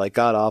 yeah, like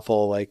god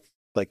awful. Like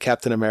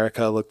Captain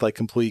America looked like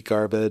complete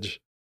garbage.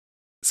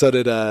 So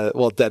did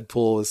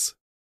Deadpool was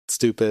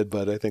stupid,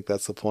 but I think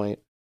that's the point.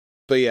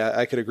 But yeah,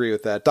 I could agree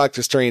with that.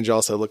 Doctor Strange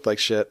also looked like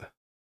shit.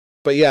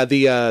 But yeah,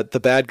 the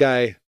bad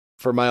guy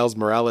for Miles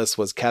Morales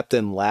was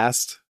Captain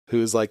Last,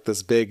 who's like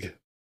this big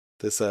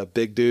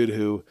dude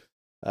who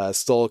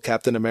stole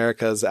Captain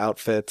America's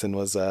outfit and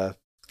was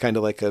kind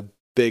of like a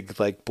big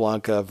like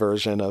Blanca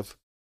version of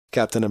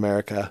Captain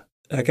America.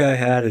 That guy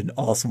had an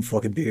awesome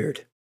fucking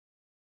beard.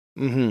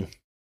 Mm-hmm.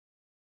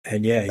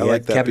 And yeah, he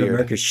had Captain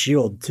America's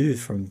shield too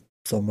from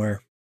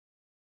somewhere.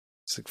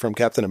 From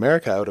Captain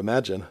America, I would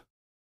imagine.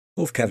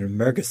 Well, if Captain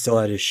America still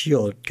had his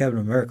shield, Captain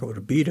America would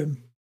have beat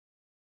him.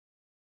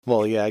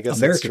 Well, yeah, I guess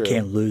America that's true.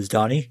 Can't lose,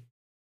 Donnie.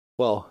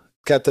 Well,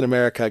 Captain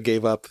America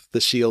gave up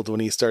the shield when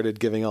he started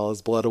giving all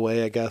his blood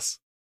away, I guess.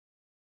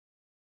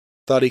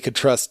 Thought he could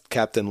trust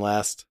Captain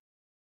Last.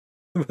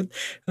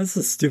 That's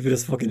the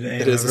stupidest fucking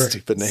name. It is a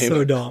stupid name.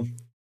 So dumb.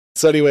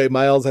 So anyway,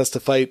 Miles has to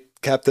fight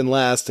Captain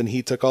Last, and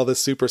he took all this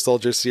super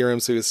soldier serum,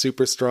 so he was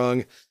super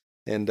strong.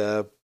 And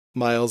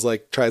Miles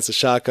like tries to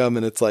shock him,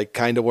 and it's like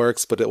kind of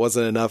works, but it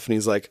wasn't enough. And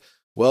he's like,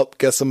 "Well,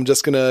 guess I'm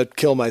just gonna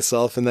kill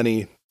myself." And then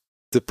he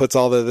puts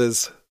all of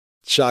his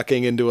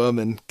shocking into him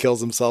and kills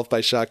himself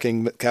by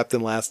shocking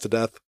Captain Last to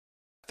death.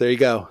 There you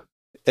go.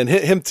 And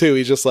him too.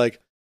 He's just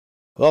like,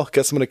 "Well,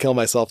 guess I'm gonna kill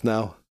myself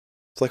now."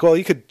 It's like, well,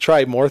 you could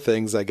try more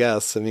things, I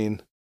guess. I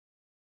mean,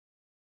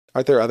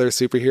 aren't there other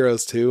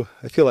superheroes too?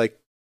 I feel like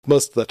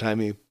most of the time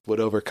he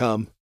would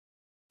overcome.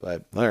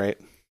 But all right.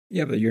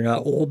 Yeah, but you're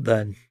not old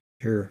then.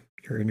 You're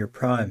in your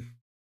prime.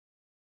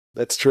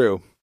 That's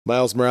true.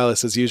 Miles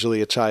Morales is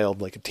usually a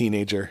child, like a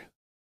teenager.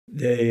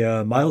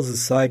 Miles'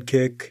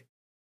 sidekick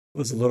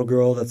was a little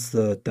girl that's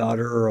the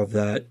daughter of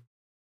that.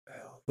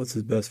 What's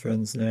his best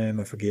friend's name?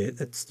 I forget.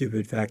 That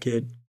stupid fat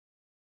kid.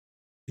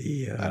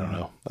 I don't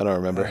know. I don't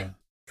remember.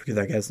 Forget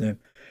that guy's name.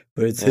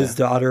 But it's his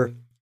daughter.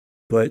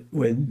 But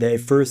when they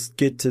first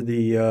get to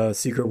the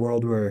secret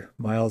world where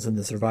Miles and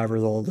the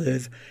survivors all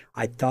live,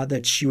 I thought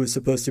that she was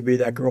supposed to be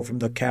that girl from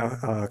the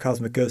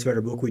Cosmic Ghost Rider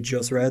book we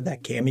just read,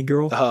 that Cammy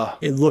girl.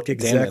 It looked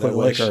exactly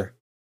like her.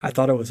 I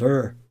thought it was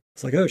her.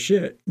 It's like, oh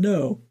shit,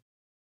 no.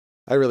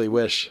 I really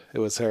wish it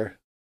was her.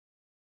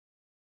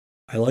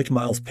 I liked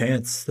Miles'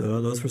 pants,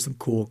 though. Those were some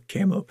cool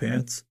camo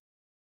pants.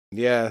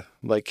 Yeah,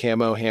 like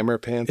camo hammer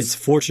pants. It's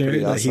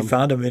fortunate that he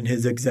found them in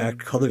his exact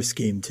color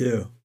scheme,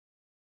 too.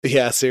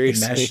 Yeah,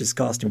 seriously. It matched his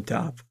costume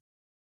top.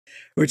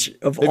 Which,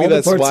 of all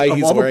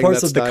the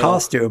parts of the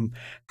costume,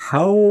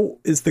 how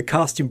is the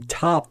costume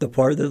top the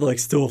part that like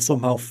still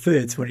somehow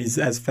fits when he's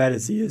as fat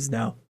as he is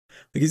now?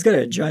 Like he's got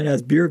a giant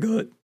ass beer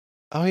gut.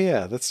 Oh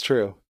yeah, that's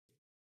true.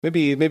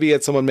 Maybe he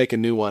had someone make a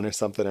new one or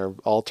something, or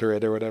alter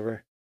it or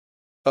whatever.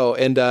 Oh,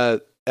 and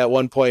at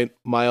one point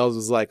Miles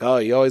was like, "Oh,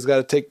 you always got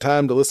to take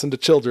time to listen to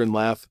children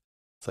laugh."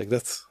 It's like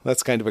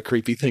that's kind of a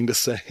creepy thing to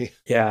say.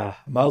 Yeah,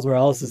 Miles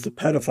Morales is a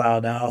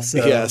pedophile now.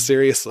 So yeah,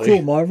 seriously.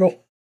 Cool,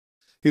 Marvel.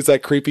 He's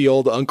that creepy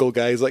old uncle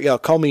guy. He's like, yeah,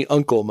 call me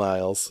Uncle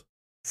Miles.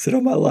 Sit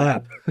on my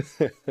lap.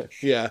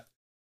 Yeah.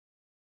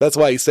 That's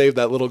why he saved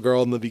that little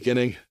girl in the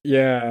beginning.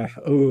 Yeah.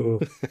 Ooh.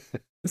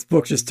 This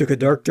book just took a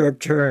dark, dark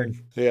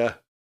turn. Yeah.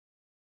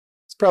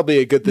 It's probably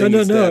a good thing.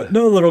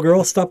 No, little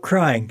girl, stop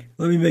crying.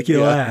 Let me make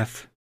you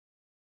laugh.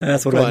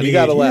 That's what I need. You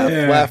gotta laugh.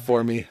 Yeah. Laugh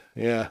for me.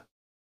 Yeah.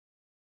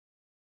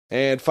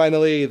 And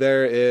finally,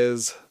 there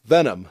is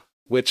Venom,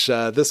 which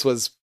this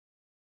was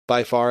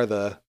by far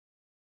the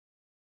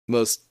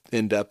most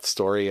in-depth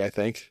story, I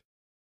think.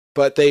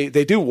 But they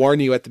do warn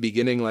you at the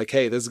beginning, like,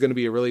 hey, this is going to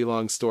be a really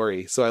long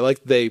story. So I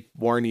like they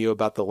warn you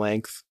about the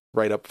length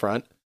right up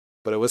front,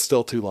 but it was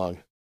still too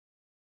long.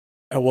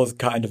 It was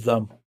kind of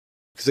them.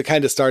 Because it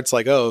kind of starts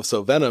like, oh,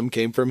 so Venom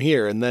came from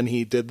here, and then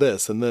he did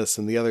this and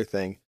the other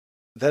thing.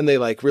 Then they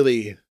like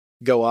really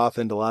go off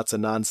into lots of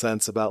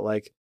nonsense about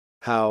like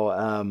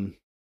how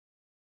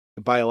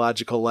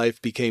biological life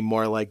became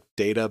more like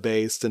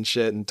data-based and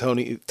shit. And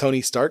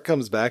Tony Stark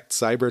comes back,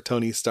 Cyber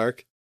Tony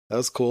Stark. That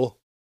was cool.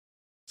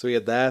 So we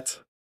had that.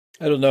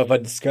 I don't know if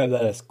I'd describe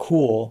that as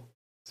cool.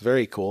 It's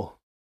very cool.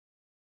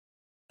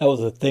 That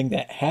was a thing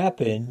that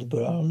happened,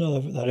 but I don't know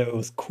that it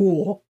was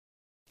cool.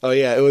 Oh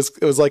yeah, it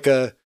was like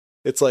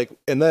it's like,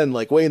 and then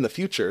like way in the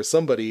future,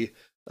 somebody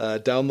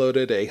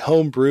downloaded a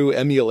homebrew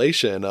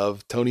emulation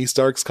of Tony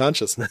Stark's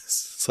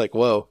consciousness. It's like,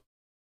 whoa.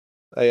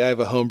 I have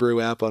a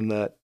homebrew app on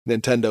that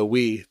Nintendo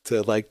Wii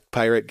to like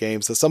pirate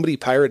games. So somebody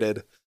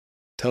pirated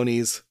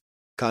Tony's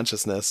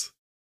consciousness.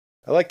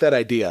 I like that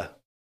idea.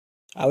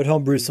 I would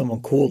homebrew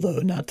someone cool though,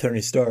 not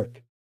Tony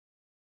Stark.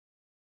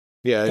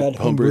 Yeah, I'd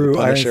homebrew the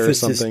Punisher or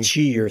something.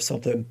 Chi or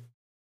something.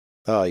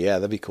 Oh yeah,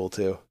 that'd be cool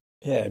too.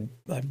 Yeah,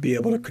 I'd be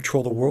able to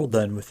control the world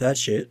then with that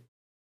shit.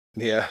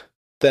 Yeah.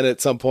 Then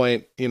at some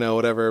point,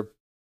 whatever,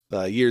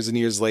 years and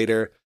years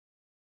later,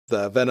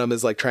 the Venom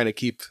is like trying to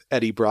keep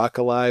Eddie Brock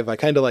alive. I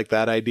kind of like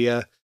that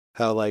idea.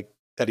 How like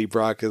Eddie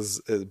Brock his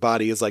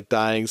body is like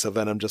dying, so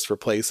Venom just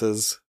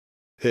replaces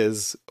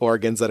his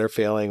organs that are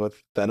failing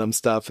with Venom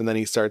stuff, and then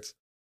he starts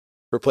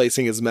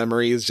replacing his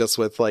memories just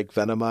with like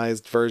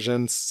Venomized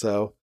versions.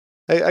 So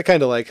I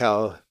kind of like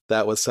how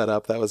that was set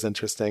up. That was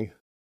interesting.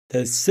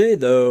 They say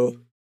though,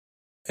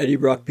 Eddie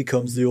Brock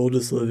becomes the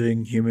oldest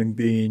living human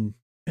being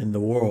in the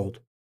world.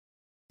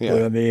 Yeah.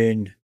 But I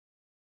mean,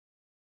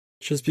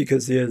 just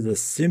because he has a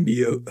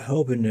symbiote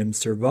helping him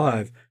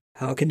survive,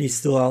 how can he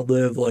still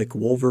outlive like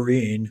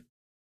Wolverine,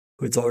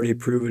 who it's already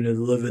proven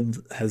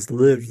has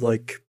lived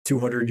like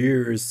 200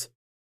 years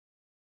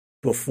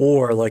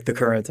before like the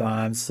current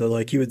times? So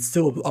like he would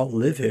still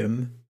outlive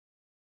him.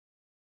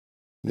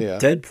 Yeah.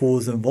 Deadpool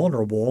is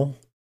invulnerable,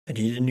 and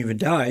he didn't even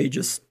die. He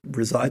just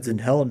resides in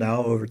hell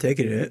now,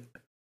 overtaking it.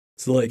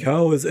 So like,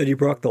 how is Eddie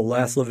Brock the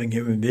last living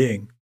human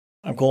being?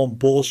 I'm calling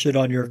bullshit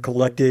on your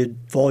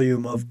collected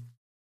volume of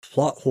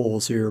plot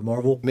holes here,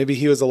 Marvel. Maybe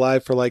he was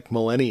alive for like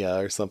millennia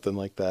or something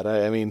like that.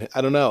 I mean,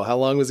 I don't know. How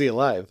long was he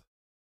alive?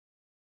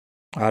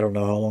 I don't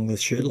know how long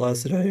this shit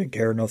lasted. I didn't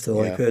care enough to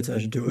like pay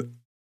attention to it.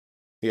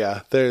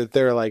 Yeah,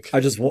 they're like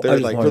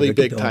really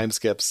big time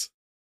skips.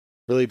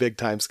 Really big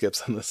time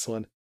skips on this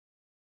one.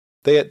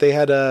 They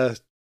had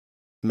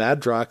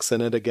Madrox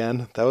in it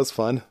again. That was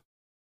fun.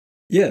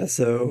 Yeah,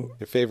 so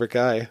your favorite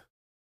guy.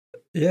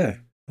 Yeah,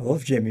 I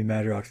love Jamie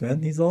Madrox,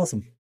 man. He's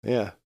awesome.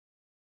 Yeah.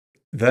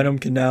 Venom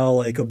can now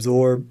like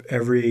absorb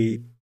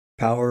every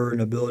power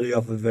and ability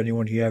off of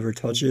anyone he ever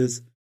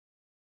touches.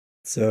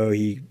 So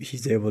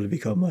he's able to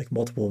become like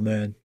multiple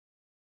men.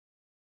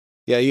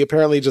 Yeah, he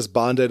apparently just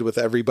bonded with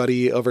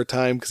everybody over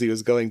time because he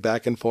was going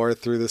back and forth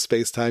through the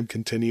space-time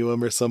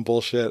continuum or some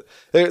bullshit.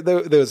 There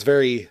was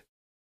very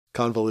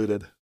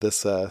convoluted,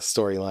 this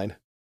storyline.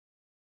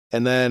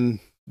 And then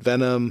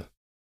Venom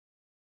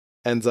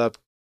ends up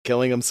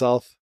killing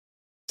himself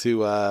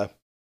to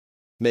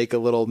make a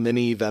little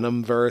mini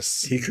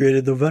Venomverse. He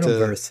created the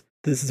Venomverse.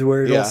 This is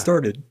where it all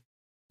started.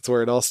 That's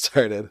where it all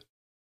started.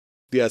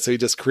 Yeah, so he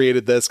just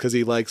created this because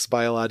he likes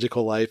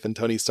biological life, and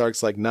Tony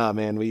Stark's like, nah,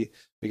 man, we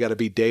got to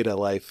be data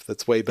life.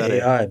 That's way better.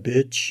 AI,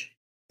 bitch.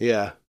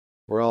 Yeah,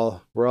 we're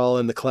all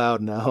in the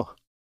cloud now.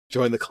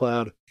 Join the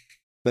cloud.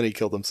 Then he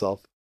killed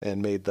himself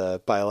and made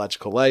the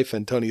biological life,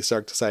 and Tony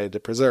Stark decided to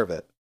preserve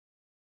it.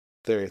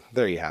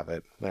 There you have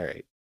it. All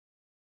right.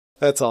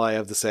 That's all I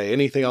have to say.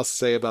 Anything else to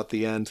say about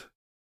the end?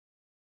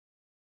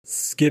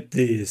 Skip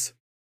these.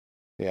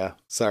 Yeah,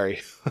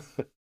 sorry.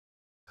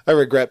 I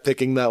regret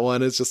picking that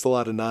one. It's just a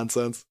lot of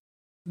nonsense.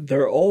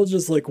 They're all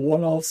just like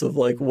one-offs of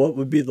like what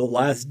would be the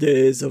last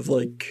days of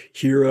like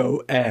Hero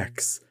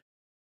X.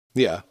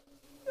 Yeah.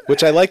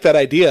 Which I like that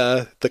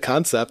idea, the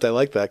concept. I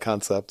like that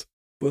concept.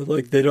 But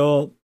like they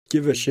don't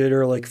give a shit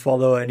or like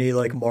follow any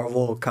like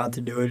Marvel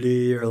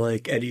continuity or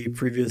like any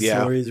previous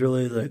stories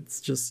really. It's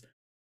just,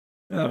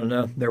 I don't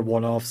know, they're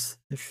one-offs.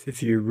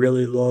 If you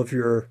really love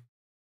your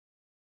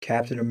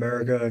Captain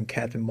America and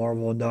Captain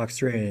Marvel and Doc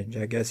Strange,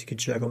 I guess you could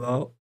check them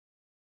out.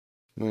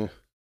 You're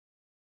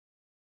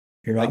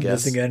not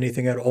missing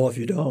anything at all if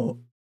you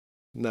don't.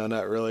 No,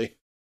 not really.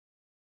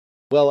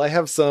 Well, I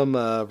have some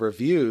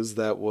reviews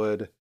that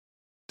would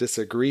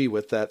disagree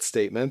with that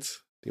statement.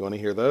 Do you want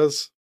to hear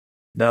those?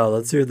 No,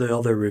 let's hear the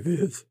other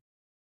reviews.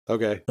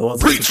 Okay.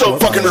 Read some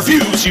fucking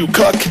reviews, you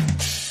cuck!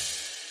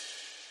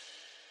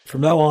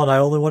 From now on, I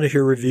only want to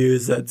hear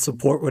reviews that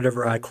support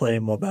whatever I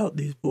claim about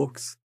these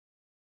books.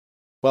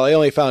 Well, I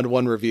only found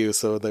one review,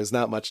 so there's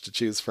not much to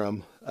choose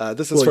from.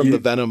 This is from the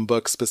Venom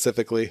book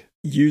specifically.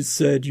 You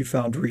said you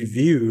found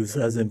reviews,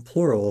 as in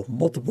plural,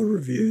 multiple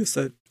reviews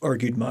that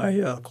argued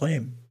my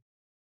claim.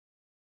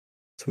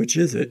 So which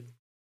is it?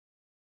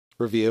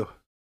 Review.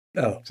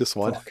 Oh. Just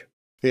one. Fuck.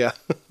 Yeah.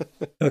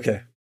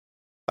 Okay.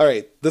 All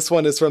right. This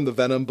one is from the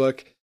Venom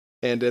book,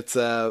 and it's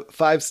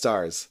 5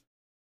 stars.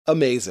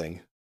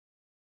 Amazing.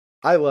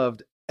 I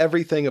loved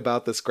everything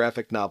about this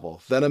graphic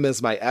novel. Venom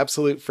is my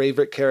absolute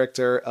favorite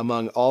character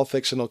among all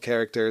fictional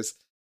characters,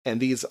 and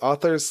these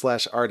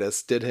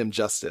authors/artists did him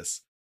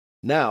justice.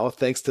 Now,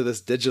 thanks to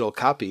this digital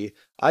copy,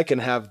 I can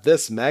have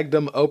this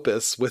magnum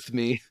opus with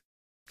me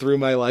through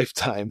my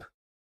lifetime.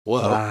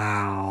 Whoa.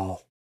 Wow.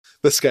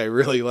 This guy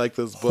really liked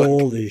this book.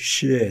 Holy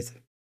shit.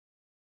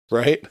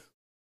 Right?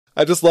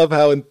 I just love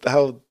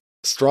how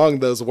strong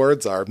those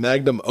words are.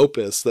 Magnum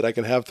opus that I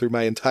can have through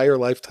my entire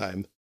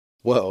lifetime.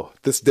 Whoa,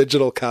 this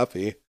digital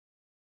copy.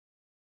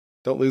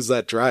 Don't lose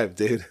that drive,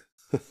 dude.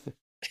 You're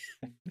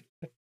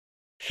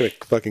gonna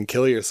fucking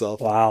kill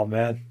yourself. Wow,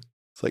 man.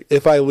 It's like,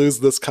 if I lose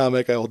this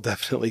comic, I will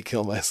definitely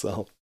kill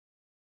myself.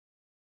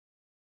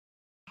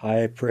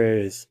 High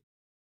praise.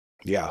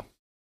 Yeah.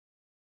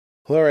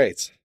 All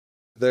right.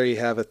 There you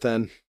have it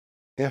then.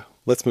 Yeah,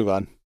 let's move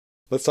on.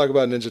 Let's talk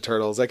about Ninja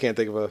Turtles. I can't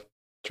think of a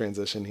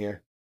transition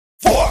here.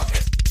 Fuck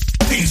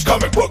these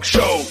comic book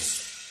shows!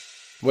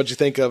 What'd you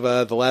think of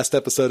the last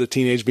episode of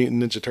Teenage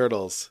Mutant Ninja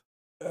Turtles?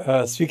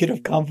 Speaking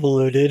of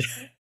convoluted,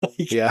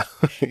 yeah.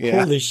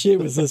 Holy shit,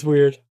 was this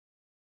weird.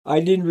 I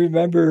didn't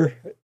remember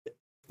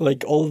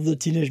like all of the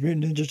Teenage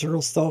Mutant Ninja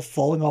Turtle stuff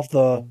falling off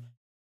the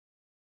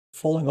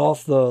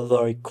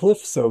like, cliff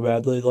so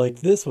badly.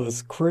 Like, this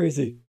was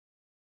crazy.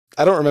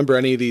 I don't remember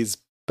any of these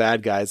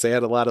bad guys. They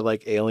had a lot of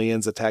like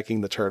aliens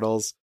attacking the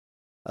turtles,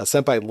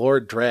 sent by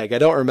Lord Drag. I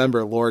don't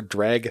remember Lord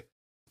Drag,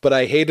 but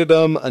I hated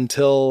him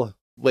until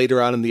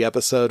later on in the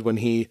episode when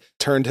he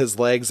turned his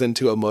legs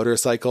into a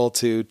motorcycle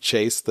to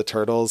chase the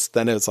turtles.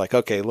 Then it was like,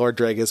 okay, Lord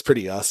Drag is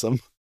pretty awesome.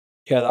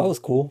 Yeah, that was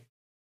cool.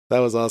 That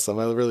was awesome.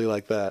 I really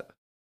like that.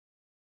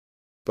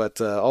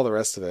 But all the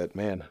rest of it,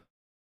 man,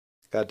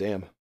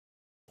 goddamn.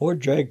 Lord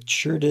Drag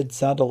sure did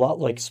sound a lot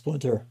like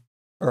Splinter.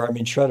 Or, I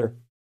mean, Shredder.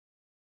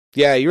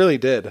 Yeah, he really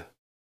did.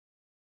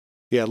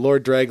 Yeah,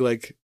 Lord Drag,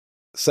 like,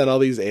 sent all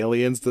these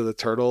aliens to the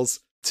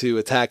turtles to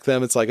attack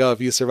them. It's like, oh, if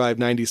you survive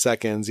 90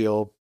 seconds,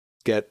 you'll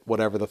get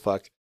whatever the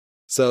fuck.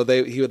 So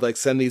he would, like,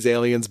 send these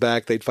aliens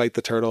back. They'd fight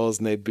the turtles,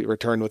 and they'd be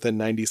returned within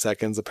 90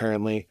 seconds,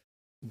 apparently.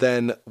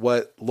 Then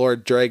what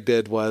Lord Drag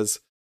did was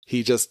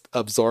he just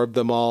absorbed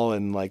them all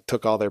and, like,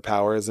 took all their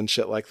powers and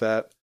shit like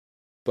that.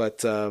 But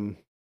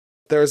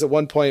there was at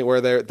one point where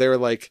they were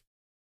like,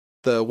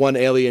 the one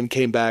alien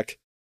came back,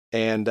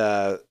 and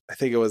I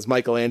think it was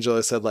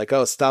Michelangelo said, like,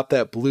 oh, stop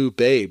that blue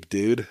babe,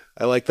 dude.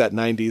 I like that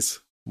 90s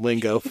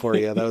lingo for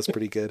you. That was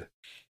pretty good.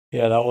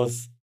 Yeah, that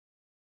was...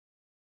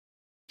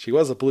 She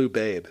was a blue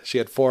babe. She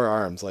had 4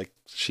 arms, like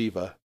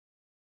Shiva.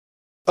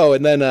 Oh,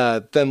 and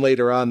then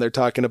later on, they're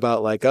talking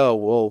about, like,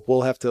 oh,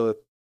 we'll have to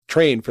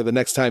train for the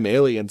next time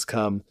aliens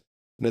come.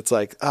 And it's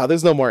like,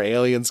 there's no more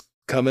aliens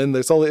coming.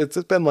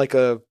 It's been like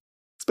a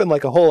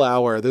whole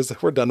hour.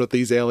 We're done with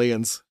these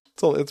aliens.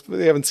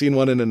 We haven't seen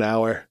one in an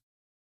hour.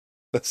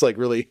 That's like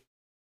really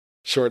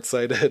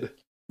short-sighted.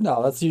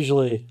 No,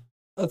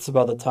 that's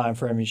about the time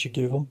frame you should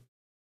give them.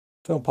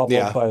 If they don't pop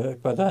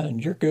up by then,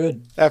 you're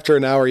good. After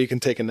an hour, you can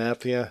take a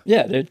nap, yeah.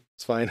 Yeah, dude.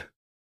 It's fine.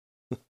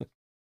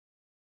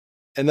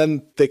 And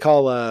then they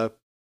call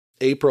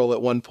April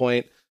at one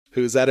point,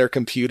 who's at her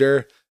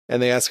computer,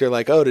 and they ask her,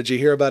 like, oh, did you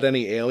hear about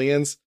any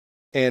aliens?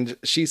 And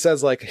she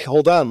says, like,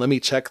 hold on, let me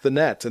check the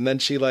net. And then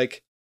she,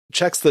 like,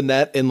 checks the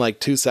net in,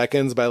 like, 2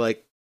 seconds by,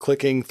 like,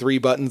 clicking 3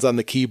 buttons on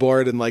the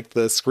keyboard, and, like,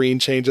 the screen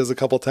changes a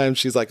couple times.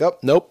 She's like, oh,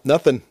 nope,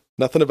 nothing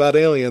about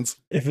aliens.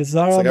 If it's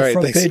not on the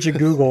front page of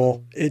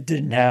Google, it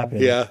didn't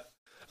happen. Yeah,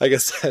 I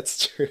guess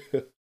that's true.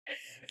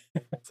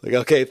 It's like,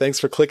 okay, thanks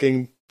for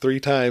clicking 3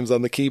 times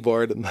on the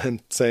keyboard and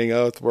then saying,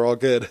 oh, we're all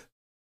good.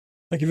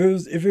 Like, if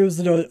it was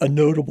a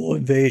notable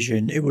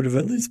invasion, it would have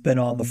at least been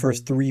on the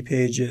first 3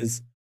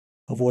 pages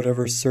of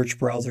whatever search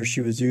browser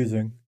she was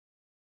using.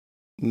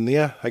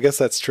 Yeah, I guess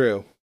that's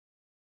true.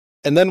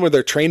 And then when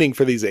they're training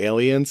for these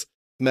aliens,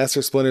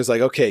 Master Splinter's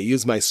like, okay,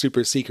 use my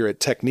super secret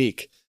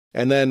technique.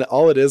 And then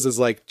all it is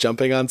like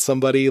jumping on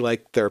somebody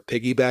like they're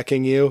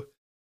piggybacking you.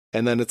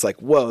 And then it's like,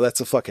 whoa,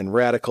 that's a fucking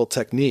radical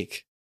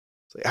technique.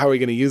 Like, how are we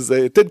going to use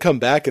that? It did come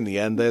back in the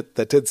end.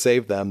 That did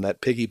save them,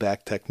 that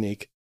piggyback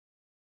technique.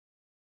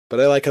 But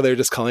I like how they're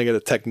just calling it a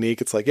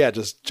technique. It's like, yeah,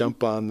 just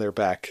jump on their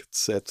back.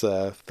 That's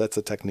a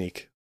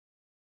technique.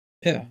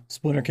 Yeah,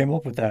 Splinter came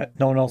up with that.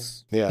 No one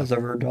else has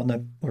ever done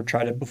that or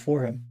tried it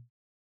before him.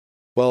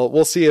 Well,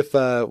 we'll see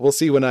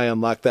when I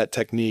unlock that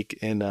technique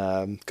in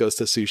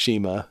Ghost of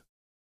Tsushima.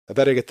 I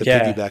better get the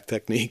piggyback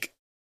technique.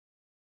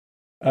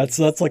 That's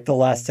like the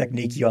last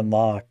technique you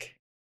unlock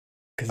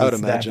because I would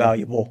it's that imagine.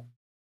 valuable.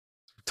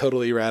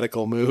 Totally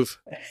radical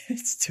move.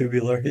 It's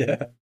tubular,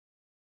 yeah.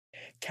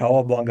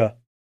 Cowabunga.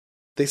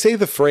 They say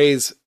the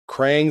phrase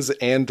Krang's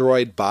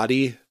android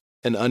body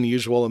an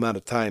unusual amount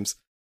of times.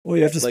 Well,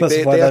 you have to Like,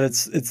 specify they that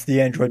have- it's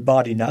the android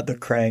body, not the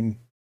Krang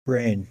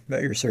brain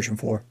that you're searching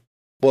for.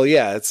 Well,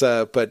 yeah, it's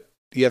but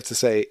you have to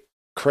say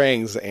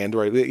Krang's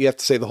android. You have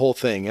to say the whole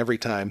thing every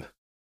time.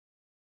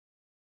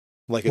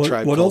 Like a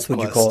Tribe What Called else would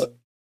you Quest. call it?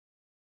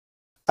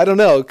 I don't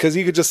know, because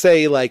you could just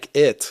say like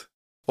it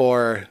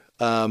or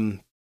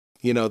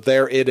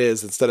there it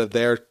is instead of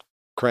there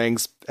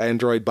Krang's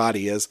android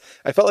body is.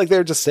 I felt like they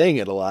were just saying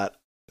it a lot.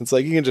 It's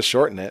like you can just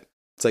shorten it.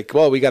 It's like,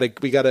 well, we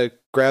gotta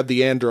grab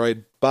the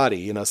android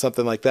body,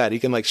 something like that. You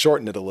can like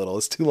shorten it a little.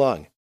 It's too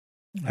long.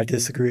 I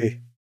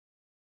disagree.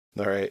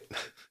 All right.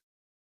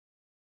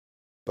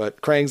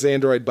 But Krang's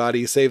android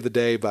body saved the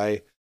day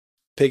by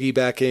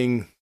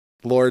piggybacking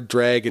Lord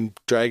Drag and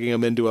dragging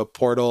him into a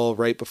portal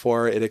right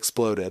before it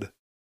exploded.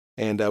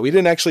 And we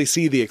didn't actually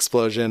see the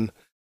explosion,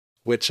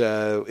 which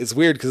is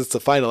weird because it's the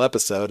final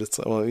episode. It's,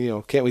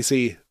 well, can't we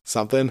see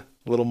something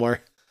a little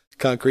more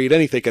concrete?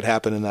 Anything could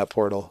happen in that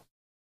portal.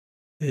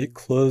 It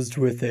closed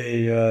with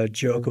a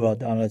joke about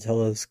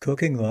Donatello's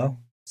cooking, though.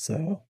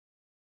 So,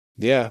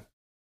 Yeah.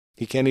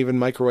 He can't even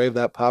microwave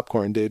that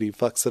popcorn, dude. He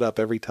fucks it up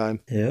every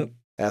time. yep.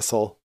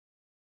 Asshole.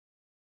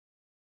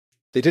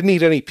 They didn't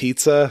eat any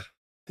pizza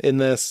in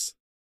this.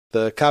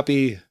 The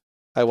copy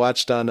I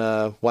watched on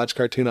Watch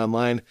Cartoon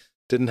Online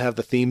didn't have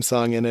the theme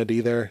song in it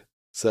either.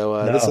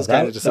 So this is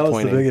kind of disappointing.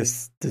 That was the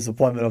biggest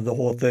disappointment of the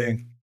whole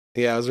thing.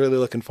 Yeah, I was really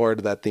looking forward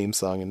to that theme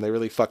song, and they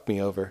really fucked me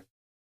over.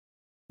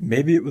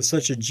 Maybe it was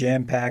such a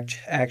jam-packed,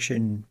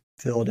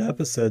 action-filled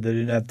episode they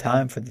didn't have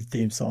time for the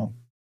theme song.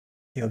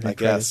 I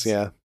guess,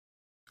 yeah.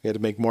 We had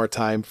to make more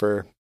time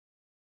for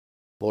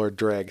Lord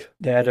Dreg.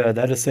 They had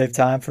to save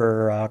time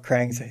for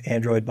Krang's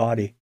android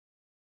body.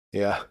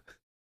 Yeah.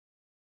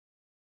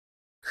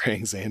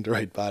 Krang's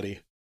android body.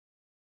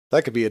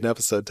 That could be an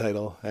episode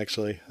title,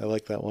 actually. I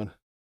like that one.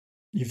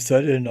 You've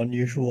said it an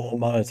unusual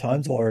amount of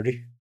times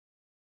already.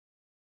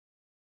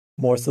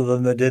 More so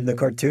than they did in the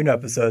cartoon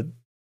episode.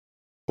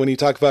 When you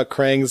talk about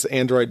Krang's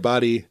android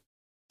body,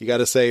 you got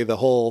to say the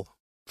whole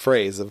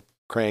phrase of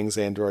Krang's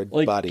android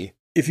body.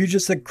 If you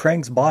just said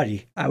Krang's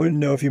body, I wouldn't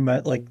know if you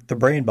meant like the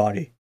brain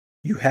body.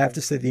 You have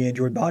to say the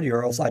android body,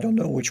 or else I don't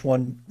know which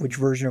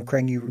version of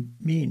Krang you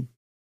mean.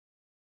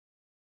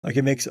 Like,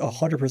 it makes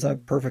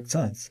 100% perfect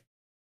sense.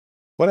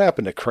 What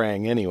happened to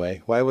Krang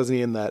anyway? Why wasn't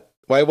he in that?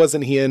 Why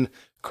wasn't he in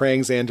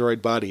Krang's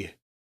android body?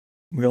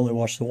 We only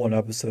watched the one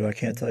episode. I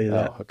can't tell you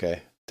that. Oh,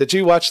 okay. Did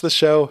you watch the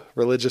show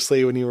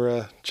religiously when you were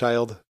a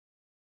child?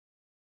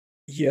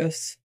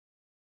 Yes,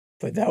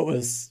 but that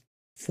was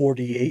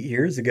 48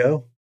 years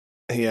ago.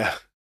 Yeah.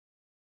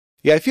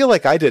 Yeah, I feel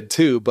like I did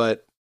too,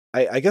 but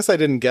I guess I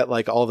didn't get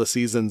like all the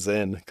seasons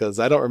in because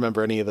I don't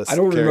remember any of this. I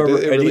don't remember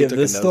any of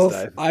this stuff.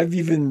 Nosedive. I've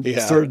even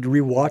started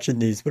rewatching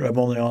these, but I'm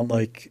only on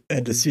like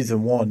end of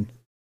season 1.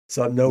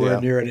 So I'm nowhere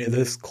near any of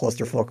this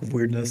clusterfuck of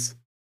weirdness.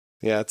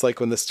 Yeah, it's like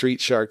when the Street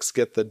Sharks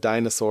get the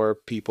dinosaur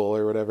people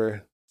or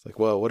whatever. It's like,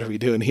 whoa, what are we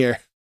doing here?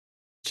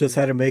 Just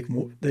had to make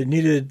they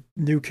needed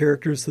new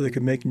characters so they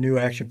could make new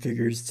action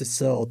figures to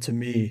sell to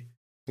me,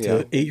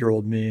 to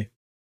 8-year-old me.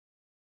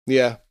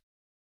 Yeah.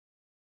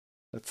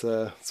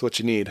 That's what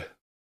you need.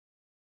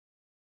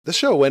 The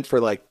show went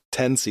for like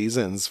 10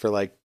 seasons for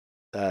like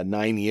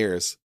 9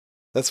 years.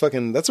 That's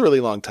a really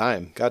long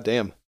time. God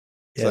damn.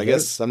 So I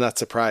guess I'm not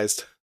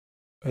surprised.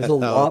 There's a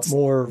lot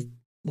more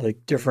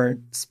like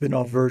different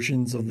spin-off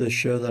versions of this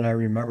show than I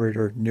remembered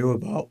or knew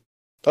about.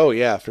 Oh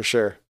yeah, for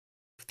sure.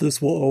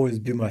 This will always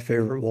be my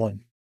favorite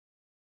one.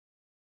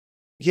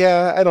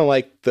 Yeah, I don't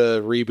like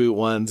the reboot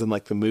ones and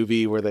like the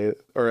movie where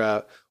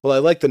I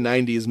like the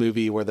 90s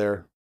movie where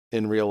they're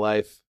in real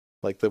life,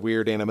 like the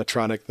weird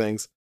animatronic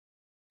things.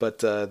 But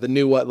the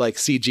new like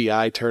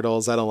CGI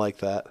turtles, I don't like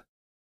that.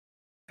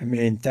 I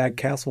mean, Thad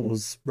Castle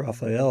was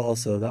Raphael,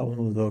 so that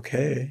one was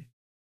okay.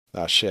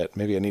 Oh shit,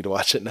 maybe I need to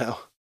watch it now.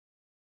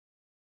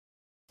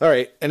 All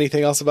right,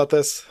 anything else about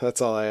this?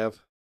 That's all I have.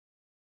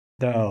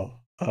 No.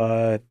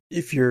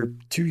 If you're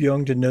too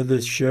young to know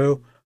this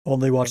show,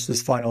 only watch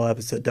this final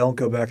episode. Don't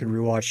go back and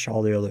rewatch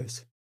all the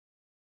others.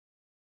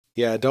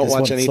 Yeah, don't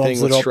watch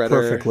anything with Shredder.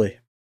 Perfectly.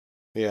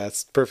 Yeah,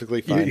 it's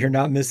perfectly fine. You're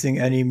not missing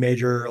any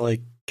major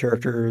like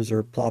characters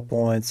or plot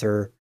points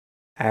or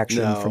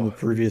action from the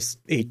previous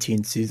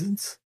 18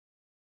 seasons.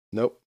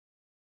 Nope.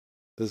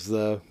 This is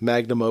the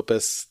magnum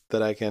opus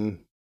that I can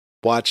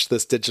watch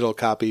this digital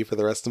copy for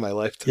the rest of my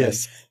lifetime.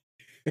 Yes.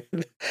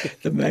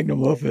 The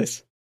magnum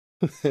opus.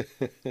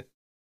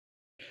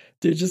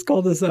 Dude, just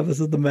call this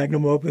episode the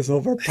magnum opus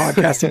of our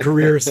podcasting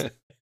careers.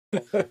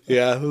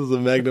 Yeah, this is the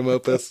magnum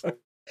opus.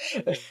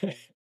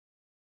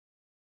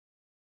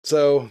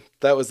 So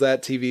that was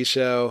that TV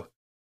show.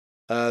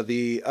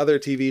 The other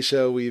TV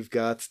show we've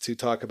got to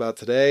talk about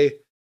today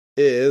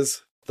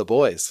is The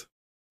Boys.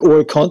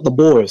 Oi, cunt the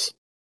boys.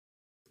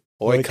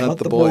 Oi, cunt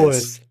the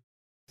boys.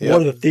 Yep.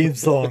 What a theme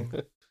song.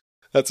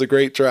 That's a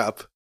great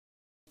drop.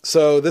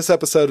 So this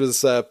episode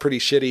was pretty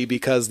shitty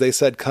because they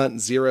said cunt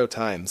 0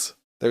 times.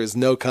 There was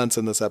no cunts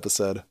in this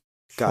episode.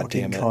 God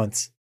damn it.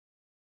 Cunts.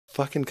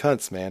 Fucking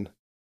cunts, man.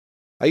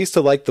 I used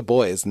to like The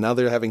Boys. Now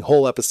they're having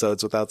whole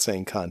episodes without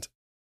saying cunt.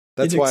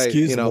 That's why,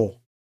 you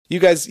know, you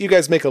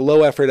guys make a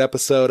low effort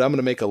episode. I'm going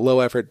to make a low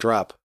effort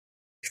drop.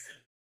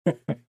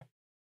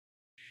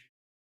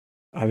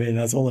 I mean,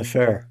 that's only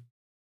fair.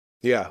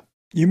 Yeah.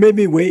 You made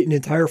me wait an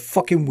entire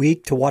fucking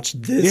week to watch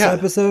this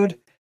episode,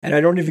 and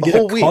I don't even get a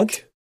cunt?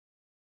 Week.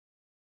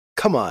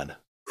 Come on.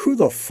 Who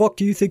the fuck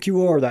do you think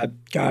you are,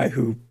 that guy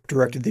who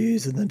directed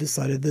these and then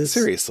decided this?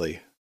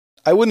 Seriously.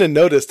 I wouldn't have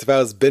noticed if I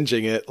was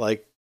binging it,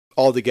 like,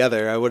 all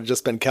together. I would have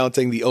just been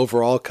counting the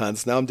overall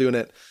cunts. Now I'm doing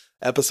it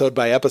episode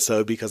by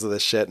episode because of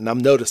this shit, and I'm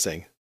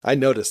noticing. I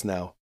notice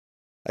now.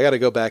 I gotta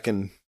go back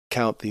and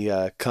count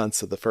the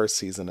cunts of the first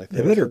season, I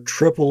think. They better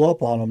triple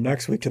up on them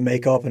next week to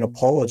make up and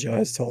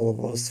apologize to all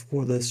of us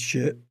for this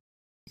shit.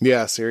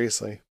 Yeah,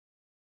 seriously.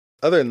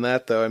 Other than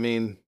that, though, I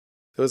mean,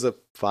 it was a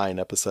fine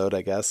episode,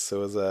 I guess. It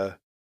was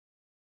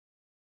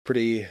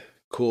pretty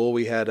cool.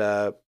 We had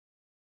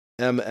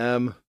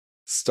MM,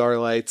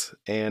 Starlight,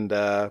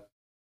 and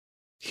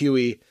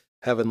Huey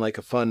having like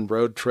a fun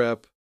road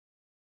trip.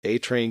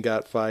 A-Train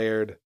got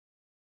fired.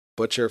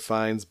 Butcher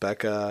finds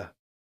Becca.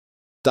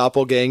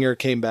 Doppelganger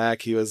came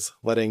back. He was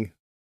letting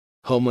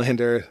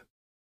Homelander,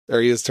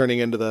 or he was turning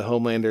into the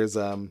Homelander's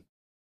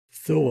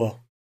Stillwell.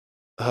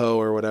 Hoe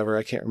or whatever.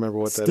 I can't remember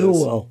what that is.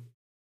 Stillwell.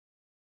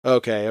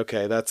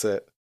 Okay, that's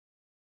it.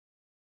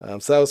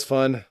 So that was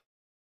fun.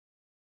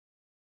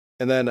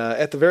 And then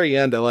at the very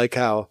end, I like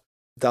how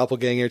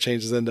Doppelganger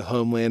changes into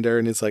Homelander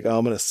and he's like, oh,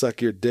 I'm going to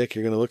suck your dick.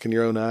 You're going to look in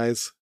your own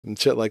eyes and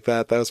shit like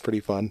that. That was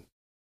pretty fun.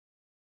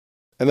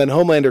 And then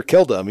Homelander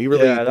killed him. He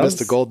really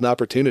missed a golden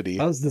opportunity.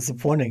 That was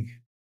disappointing.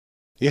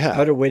 Yeah. I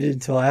would have waited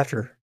until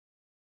after.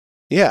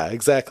 Yeah,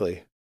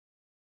 exactly.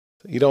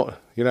 You're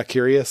not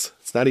curious?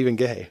 It's not even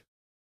gay.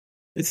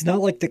 It's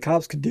not like the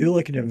cops could do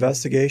like an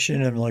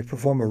investigation and like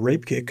perform a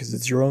rape kit because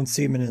it's your own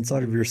semen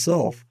inside of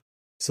yourself.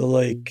 So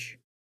like,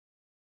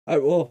 I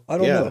don't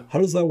know. How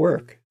does that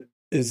work?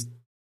 Is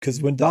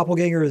because when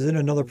Doppelganger is in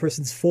another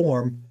person's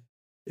form,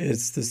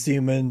 is the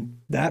semen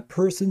that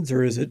person's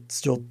or is it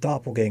still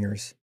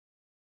Doppelganger's?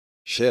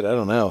 Shit, I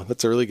don't know.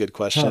 That's a really good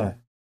question.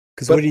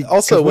 Because when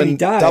he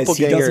dies,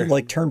 he doesn't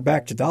like turn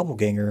back to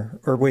Doppelganger.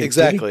 Or wait,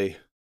 exactly.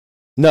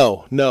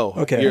 No.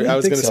 Okay, I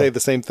was going to say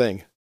the same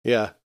thing.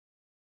 Yeah.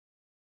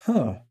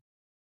 Huh.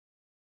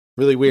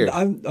 Really weird.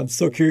 I'm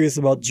so curious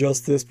about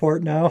just this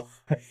part now.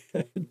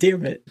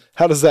 Damn it.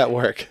 How does that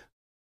work?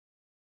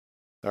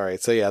 All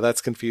right, so yeah,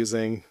 that's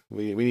confusing.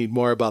 We need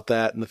more about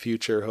that in the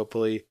future,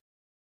 hopefully.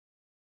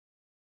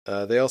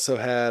 They also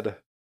had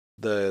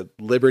the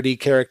Liberty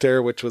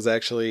character, which was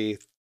actually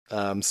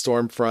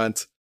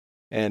Stormfront,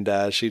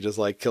 and she just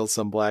like kills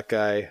some black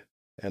guy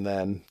and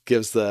then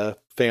gives the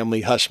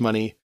family hush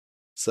money.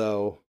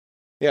 So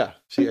yeah,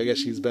 I guess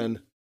she's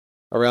been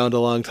around a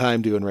long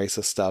time doing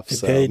racist stuff.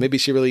 So maybe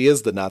she really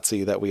is the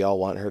Nazi that we all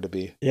want her to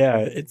be. Yeah,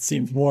 it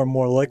seems more and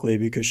more likely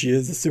because she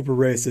is a super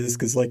racist.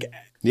 Because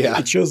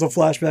it shows a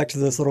flashback to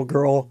this little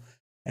girl,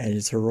 and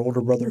it's her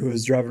older brother who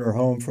is driving her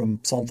home from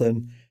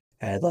something,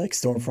 and like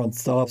Stormfront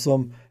stops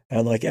him,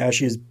 and like as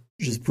she's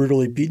just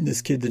brutally beating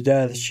this kid to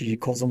death, she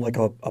calls him like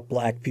a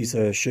black piece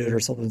of shit or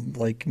something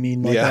like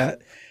mean like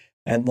that,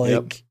 and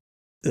like.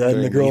 Then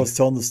very the girl is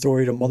telling the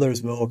story to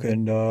Mother's Milk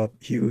and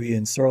Huey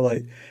and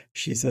Starlight.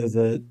 She says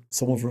that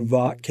someone from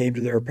Vought came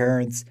to their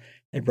parents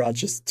and brought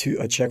just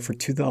a check for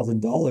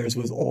 $2,000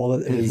 was all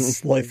that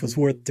his life was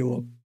worth to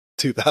him.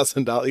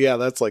 $2,000? Yeah,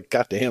 that's like,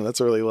 goddamn,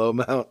 that's a really low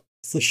amount.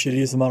 It's the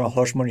shittiest amount of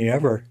hush money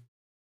ever.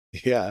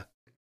 Yeah.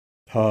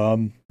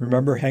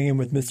 Remember Hanging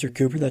with Mr.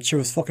 Cooper? That show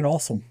was fucking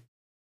awesome.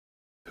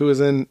 Who was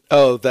in?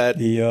 Oh, that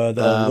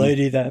the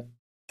lady that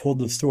told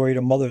the story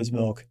to Mother's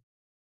Milk.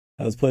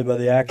 That was played by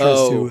the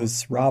actress who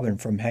was Robin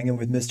from Hanging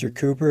with Mr.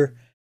 Cooper,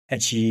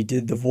 and she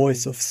did the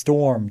voice of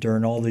Storm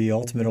during all the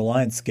Ultimate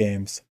Alliance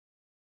games.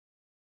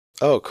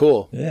 Oh,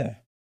 cool. Yeah.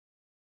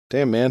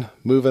 Damn, man.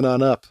 Moving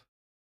on up.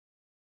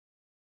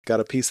 Got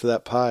a piece of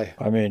that pie.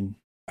 I mean,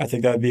 I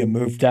think that would be a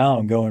move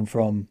down going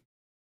from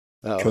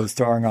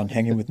co-starring on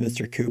Hanging with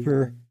Mr.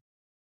 Cooper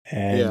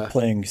and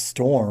playing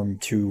Storm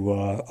to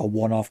a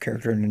one-off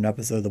character in an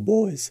episode of The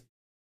Boys.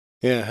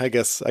 Yeah, I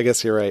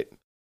guess you're right.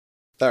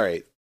 All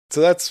right. So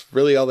that's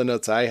really all the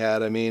notes I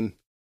had. I mean,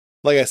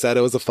 like I said,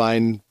 it was a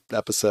fine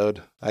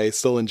episode. I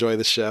still enjoy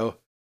the show,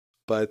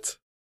 but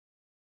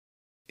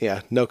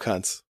yeah, no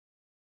cunts.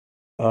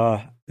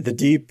 The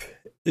Deep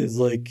is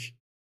like,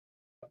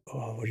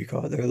 what do you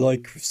call it? They're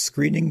like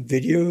screening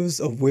videos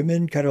of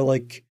women, kind of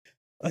like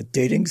a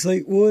dating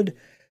site would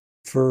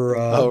for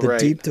the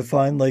Deep to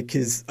find like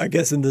I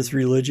guess in this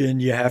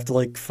religion, you have to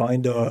like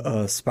find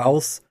a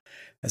spouse.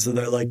 And so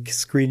they're like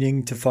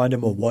screening to find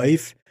him a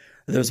wife.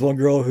 There's one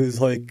girl whose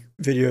like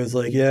video is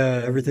like,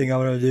 yeah, everything I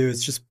want to do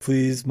is just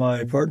please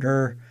my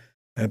partner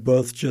and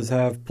both just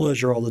have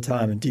pleasure all the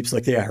time. And Deep's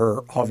like, yeah,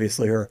 her,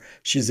 obviously her.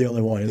 She's the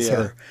only one. It's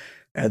her.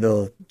 And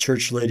the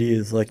church lady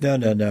is like, no,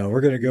 no, no,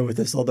 we're going to go with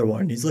this other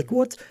one. And he's like,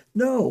 what?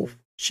 No,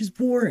 she's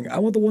boring. I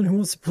want the one who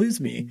wants to please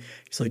me.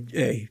 He's like,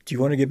 hey, do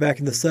you want to get back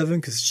in the 7?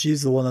 Because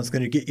she's the one that's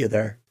going to get you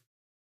there.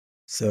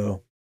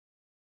 So,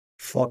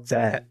 fuck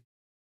that.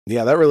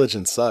 Yeah, that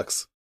religion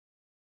sucks.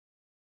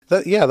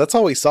 That's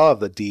all we saw of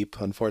the Deep,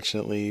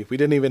 unfortunately. We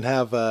didn't even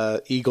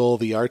have Eagle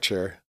the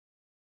Archer,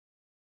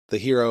 the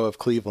hero of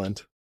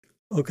Cleveland.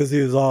 Oh, because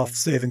he was off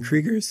saving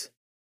Kriegers?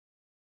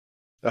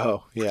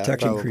 Oh, yeah,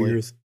 protecting probably.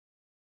 Kriegers.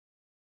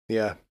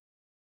 Yeah.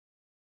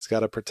 He's got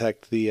to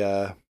protect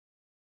the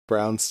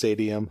Brown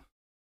Stadium.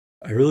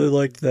 I really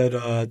liked that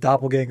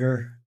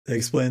Doppelganger. They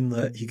explained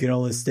that he can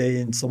only stay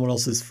in someone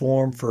else's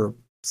form for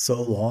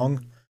so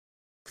long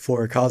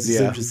before it causes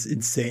him just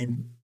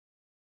insane,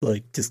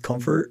 like,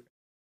 discomfort.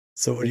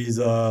 So when he's,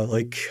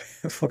 like,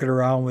 fucking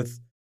around with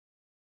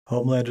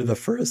Homelander the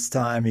first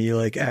time, he,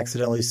 like,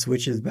 accidentally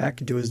switches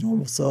back into his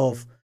normal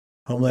self.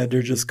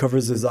 Homelander just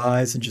covers his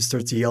eyes and just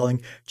starts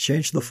yelling,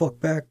 change the fuck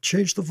back,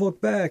 change the fuck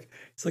back.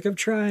 He's like, I'm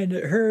trying,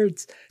 it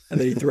hurts. And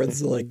then he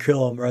threatens to, like,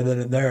 kill him right then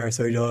and there,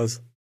 so he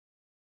does.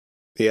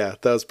 Yeah,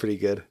 that was pretty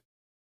good.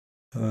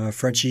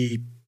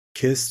 Frenchie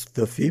kissed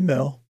the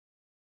female.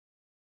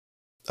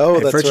 Oh,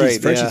 and that's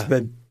right. Frenchie's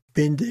been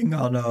bending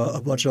on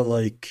a bunch of,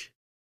 like,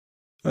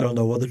 I don't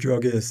know what the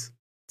drug is.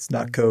 It's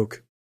not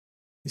coke.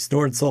 He's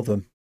snorting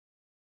something.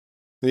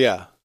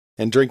 Yeah,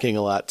 and drinking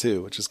a lot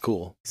too, which is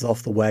cool. He's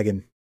off the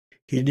wagon.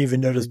 He didn't even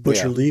notice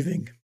Butcher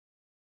leaving.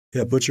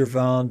 Yeah, Butcher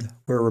found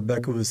where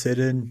Rebecca was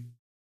hidden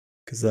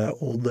because that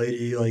old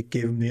lady, like,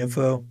 gave him the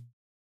info.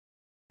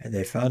 And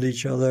they found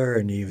each other,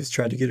 and he was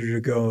trying to get her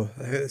to go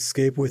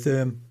escape with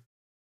him,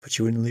 but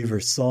she wouldn't leave her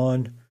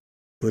son.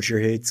 Butcher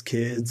hates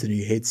kids, and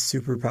he hates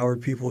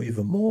superpowered people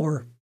even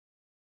more.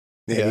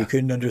 Yeah. And he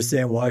couldn't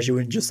understand why she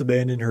wouldn't just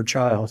abandon her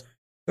child.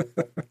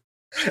 That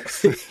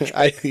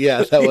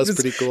was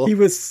pretty cool. He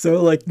was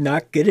so, like,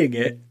 not getting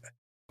it.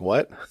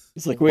 What?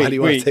 He's like, wait, why do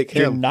you want to take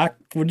him?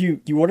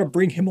 You want to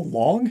bring him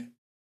along?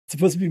 It's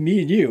supposed to be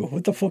me and you.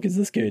 What the fuck is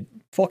this kid?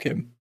 Fuck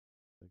him.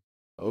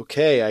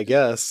 Okay, I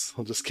guess.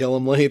 I'll just kill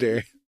him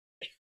later.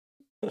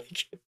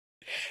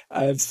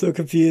 I'm so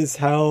confused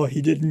how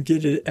he didn't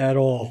get it at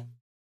all.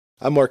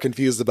 I'm more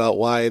confused about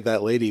why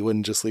that lady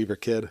wouldn't just leave her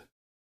kid.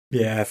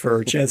 Yeah, for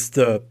a chance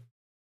to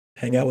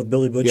hang out with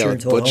Billy Butcher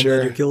until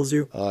Homelander kills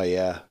you. Oh,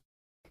 yeah.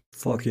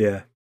 Fuck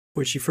yeah.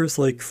 When she first,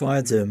 like,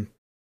 finds him,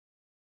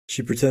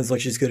 she pretends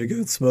like she's going to go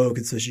and smoke,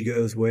 and so she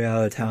goes way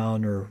out of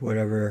town or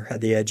whatever,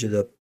 at the edge of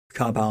the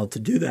compound to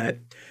do that.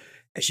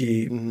 And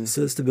she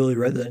says to Billy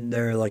right then and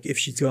there, like, if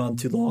she's gone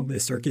too long, they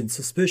start getting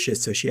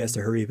suspicious, so she has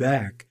to hurry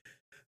back.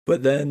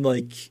 But then,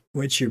 like,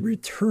 when she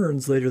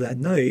returns later that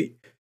night,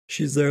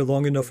 she's there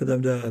long enough for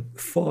them to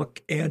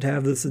fuck and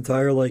have this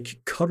entire,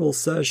 like, cuddle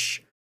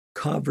sesh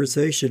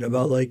conversation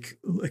about, like,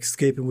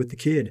 escaping with the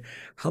kid.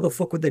 How the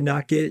fuck would they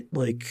not get,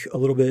 like, a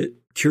little bit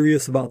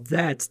curious about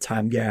that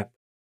time gap?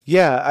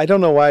 Yeah, I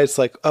don't know why it's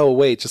like, oh,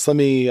 wait, just let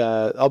me,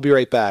 I'll be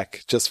right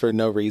back, just for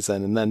no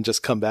reason, and then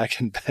just come back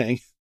and bang.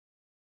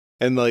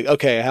 And like,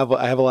 okay, I have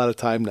a lot of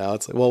time now.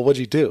 It's like, well, what'd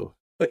you do?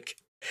 Like,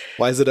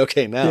 why is it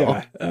okay now?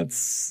 Yeah,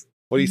 that's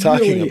what are you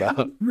talking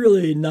about?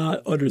 Really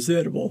not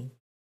understandable.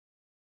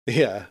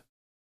 Yeah.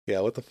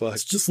 Yeah, what the fuck?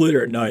 It's just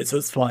later at night, so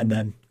it's fine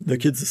then. The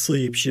kid's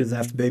asleep. She doesn't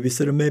have to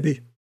babysit him,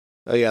 maybe.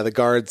 Oh yeah, the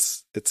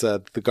guards. It's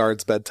the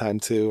guards' bedtime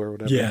too, or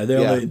whatever. Yeah,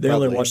 they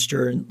only watched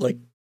her, and like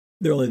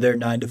they're only there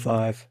 9 to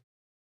 5.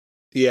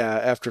 Yeah,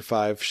 after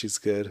 5, she's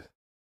good.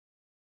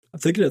 I'm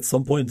thinking at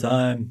some point in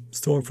time,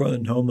 Stormfront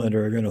and Homelander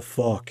are gonna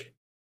fuck.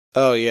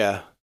 Oh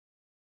yeah.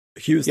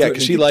 He was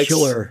threatening to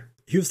kill her.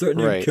 He was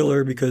threatening to kill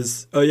her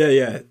because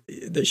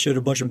they showed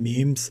a bunch of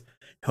memes.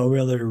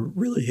 Homelander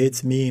really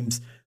hates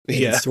memes.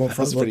 Yeah,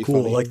 Stormfront looked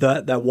cool. Funny. Like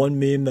that one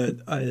meme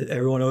that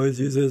everyone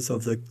always uses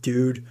of the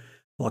dude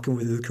walking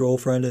with his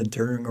girlfriend and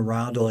turning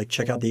around to like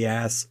check out the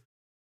ass.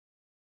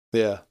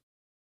 Yeah.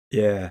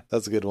 Yeah.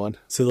 That's a good one.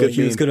 So like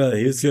he was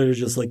gonna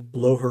just like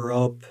blow her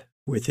up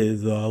with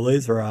his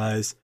laser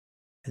eyes,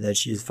 and then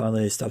she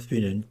finally stops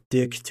being a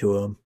dick to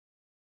him.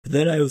 But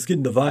then I was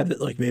getting the vibe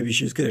that like maybe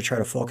she was gonna try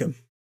to fuck him.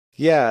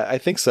 Yeah, I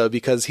think so,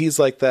 because he's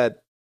like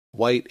that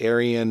white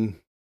Aryan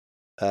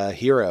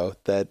hero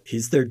that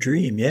he's their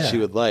dream. Yeah, she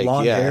would like.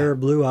 Blonde hair,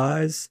 blue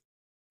eyes.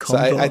 So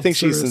I think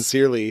she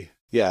sincerely,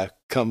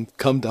 come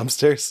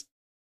dumpsters,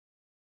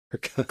 or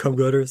come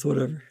gutters,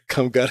 whatever.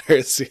 Come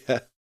gutters, yeah.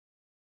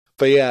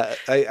 But yeah,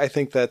 I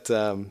think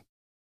that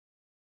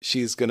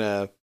she's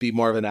gonna be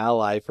more of an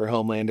ally for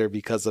Homelander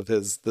because of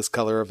this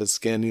color of his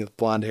skin,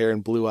 blonde hair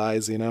and blue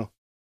eyes.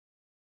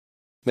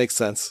 Makes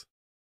sense.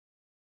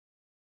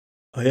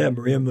 Oh yeah,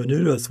 Maria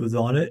Menounos was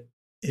on it,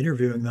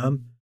 interviewing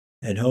them.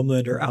 And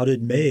Homelander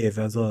outed Maeve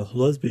as a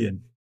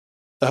lesbian.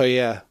 Oh,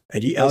 yeah.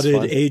 And he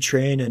outed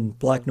A-Train and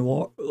Black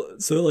Noir.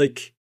 So,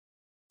 like,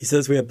 he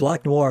says we have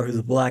Black Noir, who's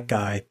a black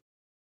guy.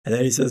 And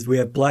then he says we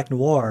have Black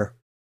Noir,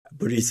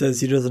 but he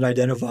says he doesn't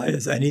identify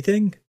as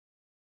anything.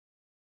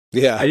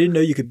 Yeah. I didn't know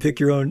you could pick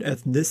your own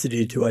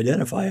ethnicity to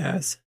identify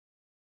as.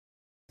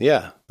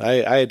 Yeah,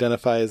 I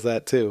identify as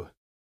that, too.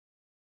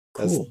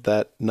 as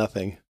that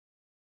nothing.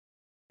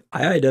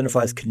 I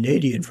identify as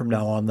Canadian from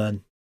now on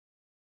then.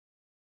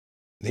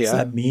 Yeah. Does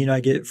that mean I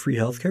get free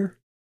healthcare?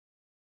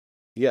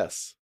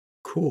 Yes.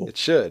 Cool. It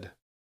should.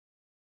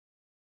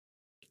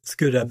 It's a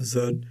good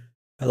episode.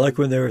 I like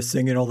when they were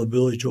singing all the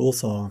Billy Joel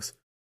songs.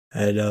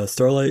 And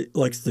Starlight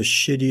likes the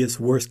shittiest,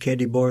 worst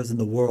candy bars in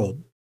the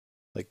world.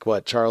 Like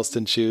what?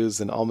 Charleston Chews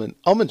and Almond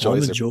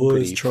Joys are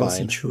pretty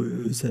Charleston fine.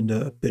 Chews, and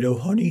a bit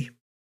of honey.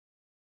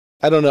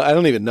 I don't know. I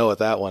don't even know what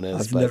that one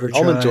is. I've never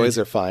Almond tried. Joys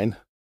are fine.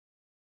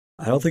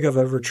 I don't think I've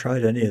ever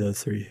tried any of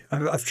those three.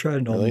 I've tried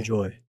an Almond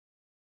Joy.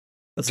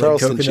 That's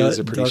Charleston like Chews coconut,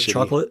 are pretty dark shitty.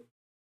 chocolate.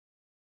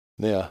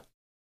 Yeah.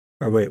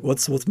 Or wait,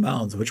 what's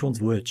Mounds? Which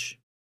one's which?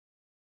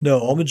 No,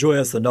 Almond Joy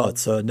has the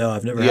nuts. So no,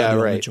 I've never had the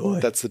Almond Joy.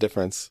 That's the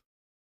difference.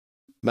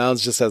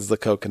 Mounds just has the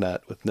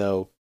coconut with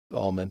no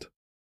almond.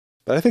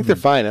 But I think they're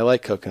fine. I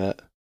like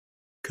coconut.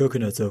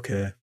 Coconut's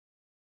okay.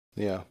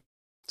 Yeah.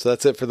 So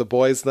that's it for the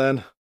boys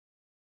then.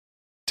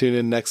 Tune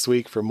in next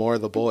week for more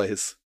of the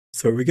boys.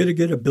 So are we going to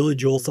get a Billy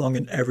Joel song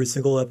in every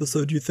single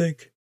episode, you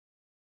think?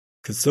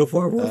 Because so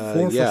far we're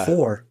 4 for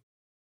 4.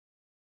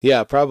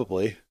 Yeah,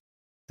 probably.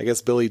 I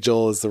guess Billy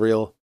Joel is the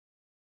real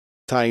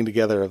tying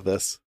together of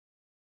this.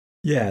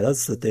 Yeah,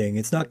 that's the thing.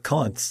 It's not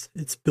cunts.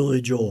 It's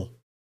Billy Joel,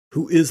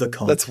 who is a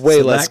cunt. That's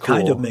way less that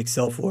kind cool. of makes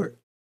up for it.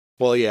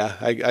 Well, yeah,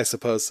 I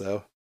suppose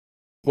so.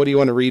 What do you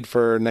want to read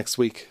for next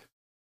week?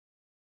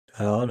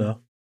 I don't know.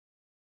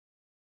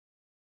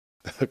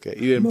 Okay,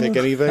 you didn't pick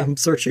anything? I'm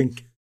searching.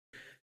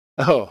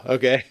 Oh,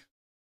 okay.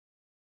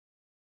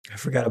 I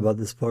forgot about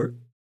this part.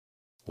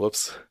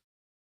 Whoops.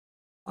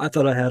 I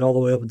thought I had all the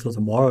way up until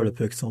tomorrow to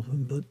pick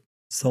something, but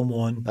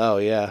someone... Oh,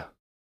 yeah.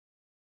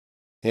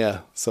 Yeah,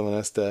 someone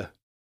has to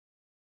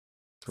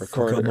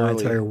record fuck up early. my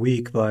entire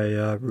week by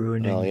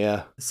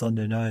ruining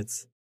Sunday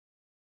nights.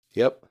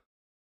 Yep.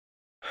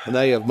 And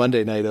now you have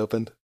Monday night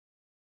opened.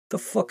 The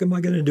fuck am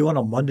I going to do on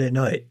a Monday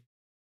night?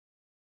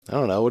 I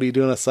don't know. What are you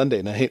doing on a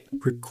Sunday night?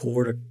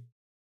 Record a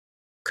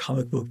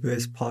comic book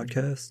based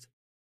podcast?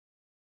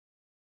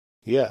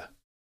 Yeah.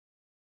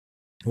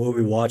 What are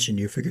we watching?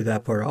 You figure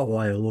that part out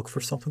while I look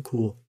for something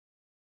cool.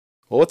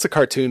 Well, what's a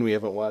cartoon we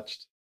haven't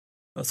watched?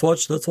 Let's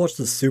watch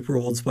the super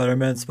old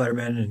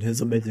Spider-Man and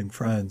His Amazing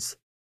Friends.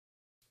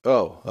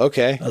 Oh,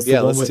 okay. That's yeah,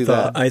 the one let's do with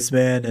that.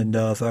 Iceman and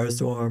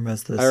Firestorm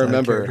as the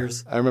side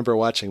characters. I remember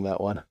watching that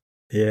one.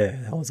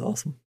 Yeah, that was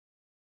awesome.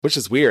 Which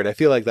is weird. I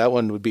feel like that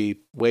one would be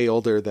way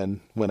older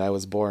than when I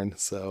was born.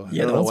 So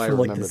Yeah, I don't know why I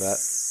from remember that.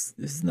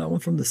 Isn't that one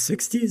from the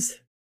 60s?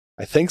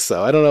 I think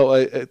so. I don't know.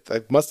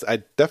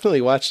 I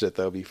definitely watched it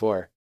though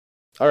before.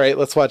 All right,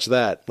 let's watch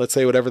that. Let's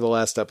say whatever the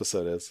last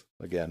episode is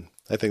again.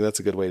 I think that's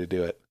a good way to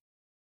do it.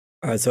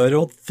 All right, so I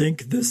don't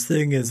think this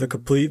thing is a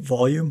complete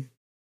volume.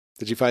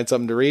 Did you find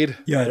something to read?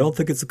 Yeah, I don't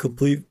think it's a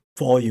complete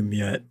volume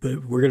yet,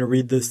 but we're going to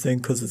read this thing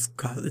because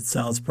it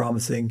sounds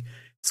promising.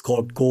 It's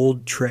called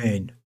Gold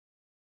Train.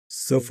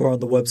 So far on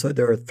the website,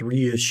 there are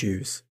 3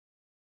 issues.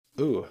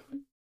 Ooh.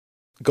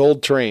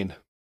 Gold Train.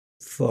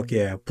 Fuck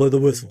yeah. Play the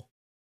whistle.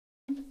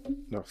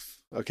 No.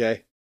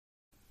 Okay.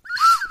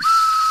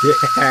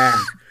 Yeah.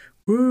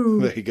 Woo.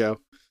 There you go.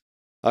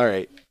 All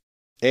right.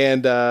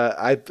 And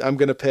I'm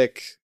going to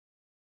pick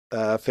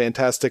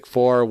Fantastic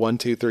Four 1,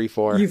 2, 3,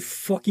 4. You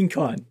fucking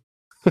cunt.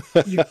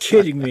 You're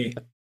kidding me.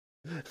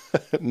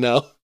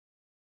 No.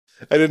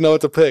 I didn't know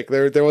what to pick.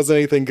 There wasn't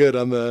anything good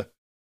on the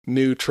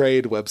new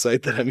trade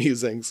website that I'm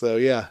using. So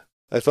yeah.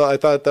 I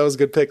thought that was a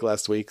good pick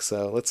last week.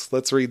 So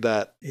let's read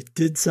that. It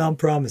did sound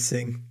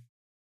promising.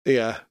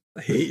 Yeah.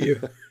 I hate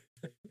you.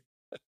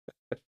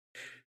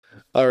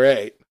 All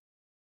right.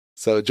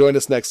 So join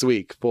us next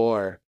week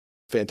for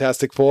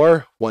Fantastic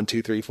Four 1,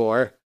 2, 3,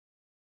 4.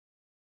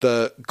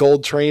 The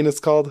Gold Train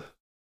is called.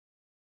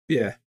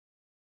 Yeah.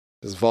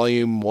 It's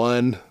volume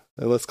 1,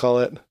 let's call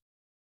it.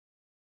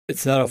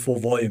 It's not a full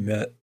volume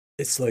yet.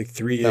 It's like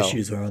 3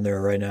 issues are on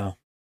there right now.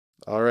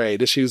 All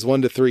right, issues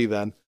 1 to 3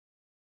 then.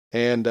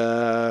 And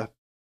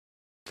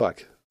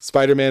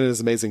Spider-Man and His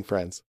Amazing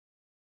Friends.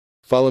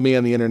 Follow me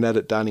on the internet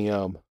at Donnie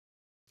Ohm.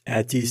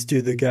 At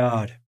D-Stu the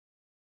God.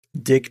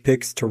 Dick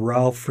pics to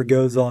Ralph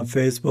Frigoza on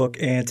Facebook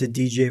and to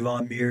DJ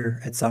Von Meer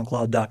at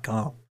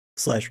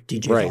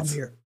SoundCloud.com/DJ Von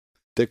Meer.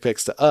 Dick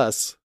pics to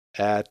us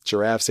at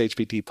Giraffes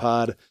HBT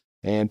Pod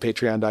and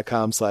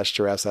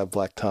Patreon.com/Giraffes Have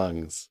Black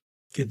Tongues.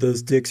 Get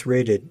those dicks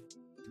rated.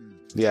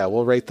 Yeah,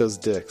 we'll rate those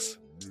dicks.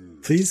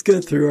 Please go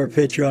through our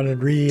Patreon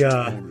and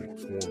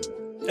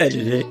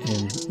edit it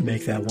and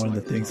make that one of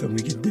the things that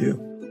we can do.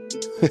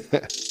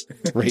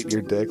 Rate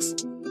your dicks.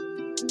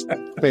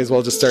 May as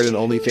well just start an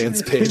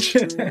OnlyFans page.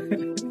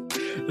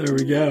 There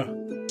we go.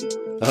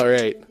 All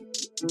right.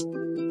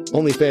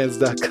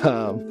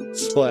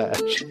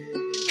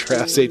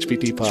 OnlyFans.com/Giraffes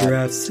HBT Pod.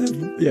 Giraffes,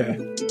 yeah.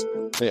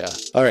 Yeah.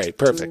 All right.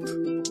 Perfect.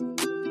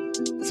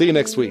 See you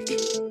next week.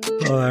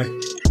 Bye.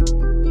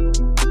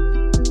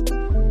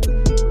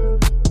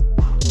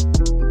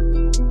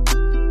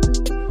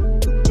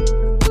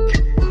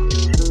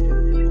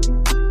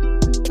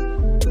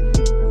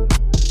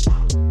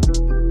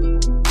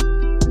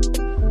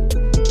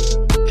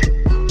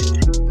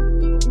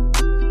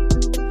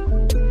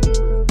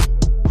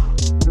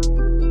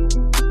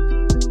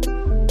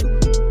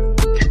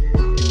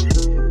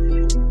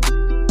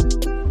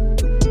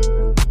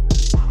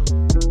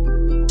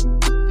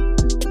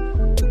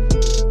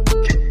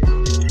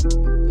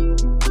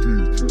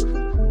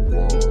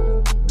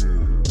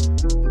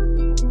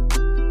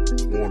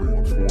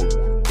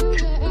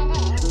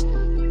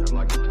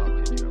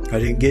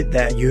 get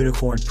that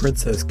Unicorn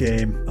Princess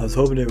game. I was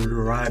hoping it would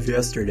arrive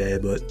yesterday,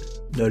 but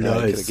no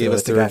dice. Gave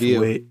us the review.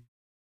 Wait.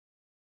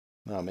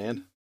 Oh,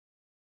 man.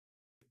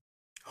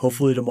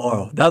 Hopefully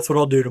tomorrow. That's what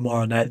I'll do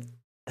tomorrow night.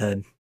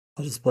 Then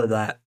I'll just play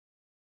that.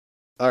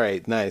 All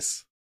right,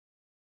 nice.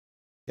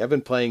 Yeah, I've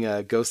been playing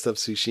Ghost of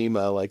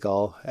Tsushima like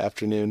all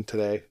afternoon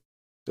today.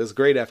 It was a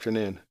great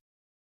afternoon.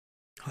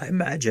 I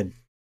imagine.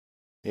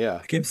 Yeah.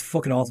 The game's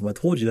fucking awesome. I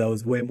told you that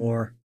was way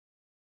more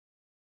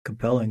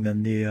compelling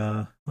than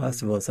the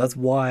Last of Us. That's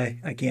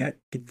why I can't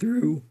get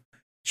through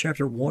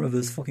chapter 1 of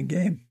this fucking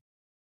game.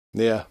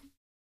 Yeah.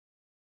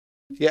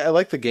 Yeah, I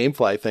like the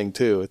Gamefly thing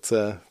too.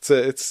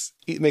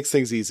 It makes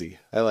things easy.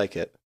 I like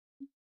it.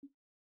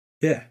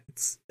 Yeah,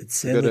 it's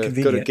insanely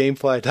convenient. Go to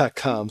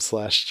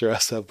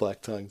gamefly.com/Jurassic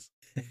Black Tongues.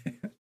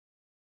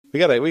 We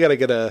gotta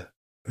get a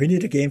we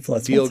need a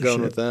Gamefly deal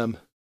going with them.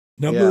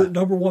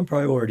 Number 1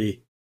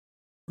 priority,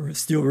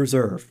 Steel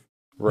Reserve.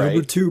 Right.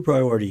 Number 2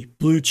 priority,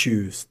 Blue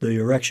Chews, the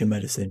erection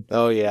medicine.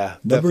 Oh yeah.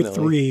 Number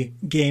definitely.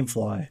 3,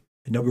 Gamefly.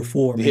 And number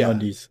 4,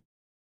 MeUndies.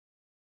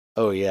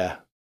 Oh yeah.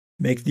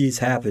 Make these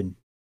happen.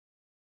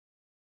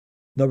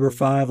 Number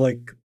 5,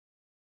 like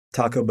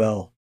Taco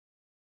Bell.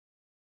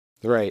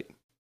 Right.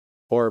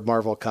 Or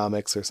Marvel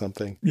Comics or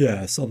something.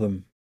 Yeah,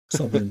 something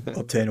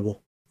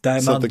obtainable.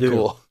 Diamond something Dew.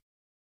 cool.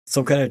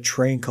 Some kind of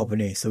train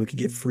company so we can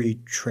get free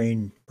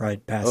train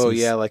ride passes. Oh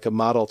yeah, like a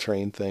model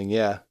train thing.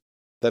 Yeah.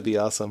 That'd be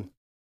awesome.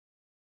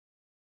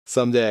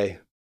 Someday.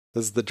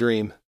 This is the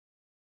dream.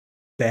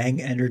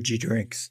 Bang energy drinks.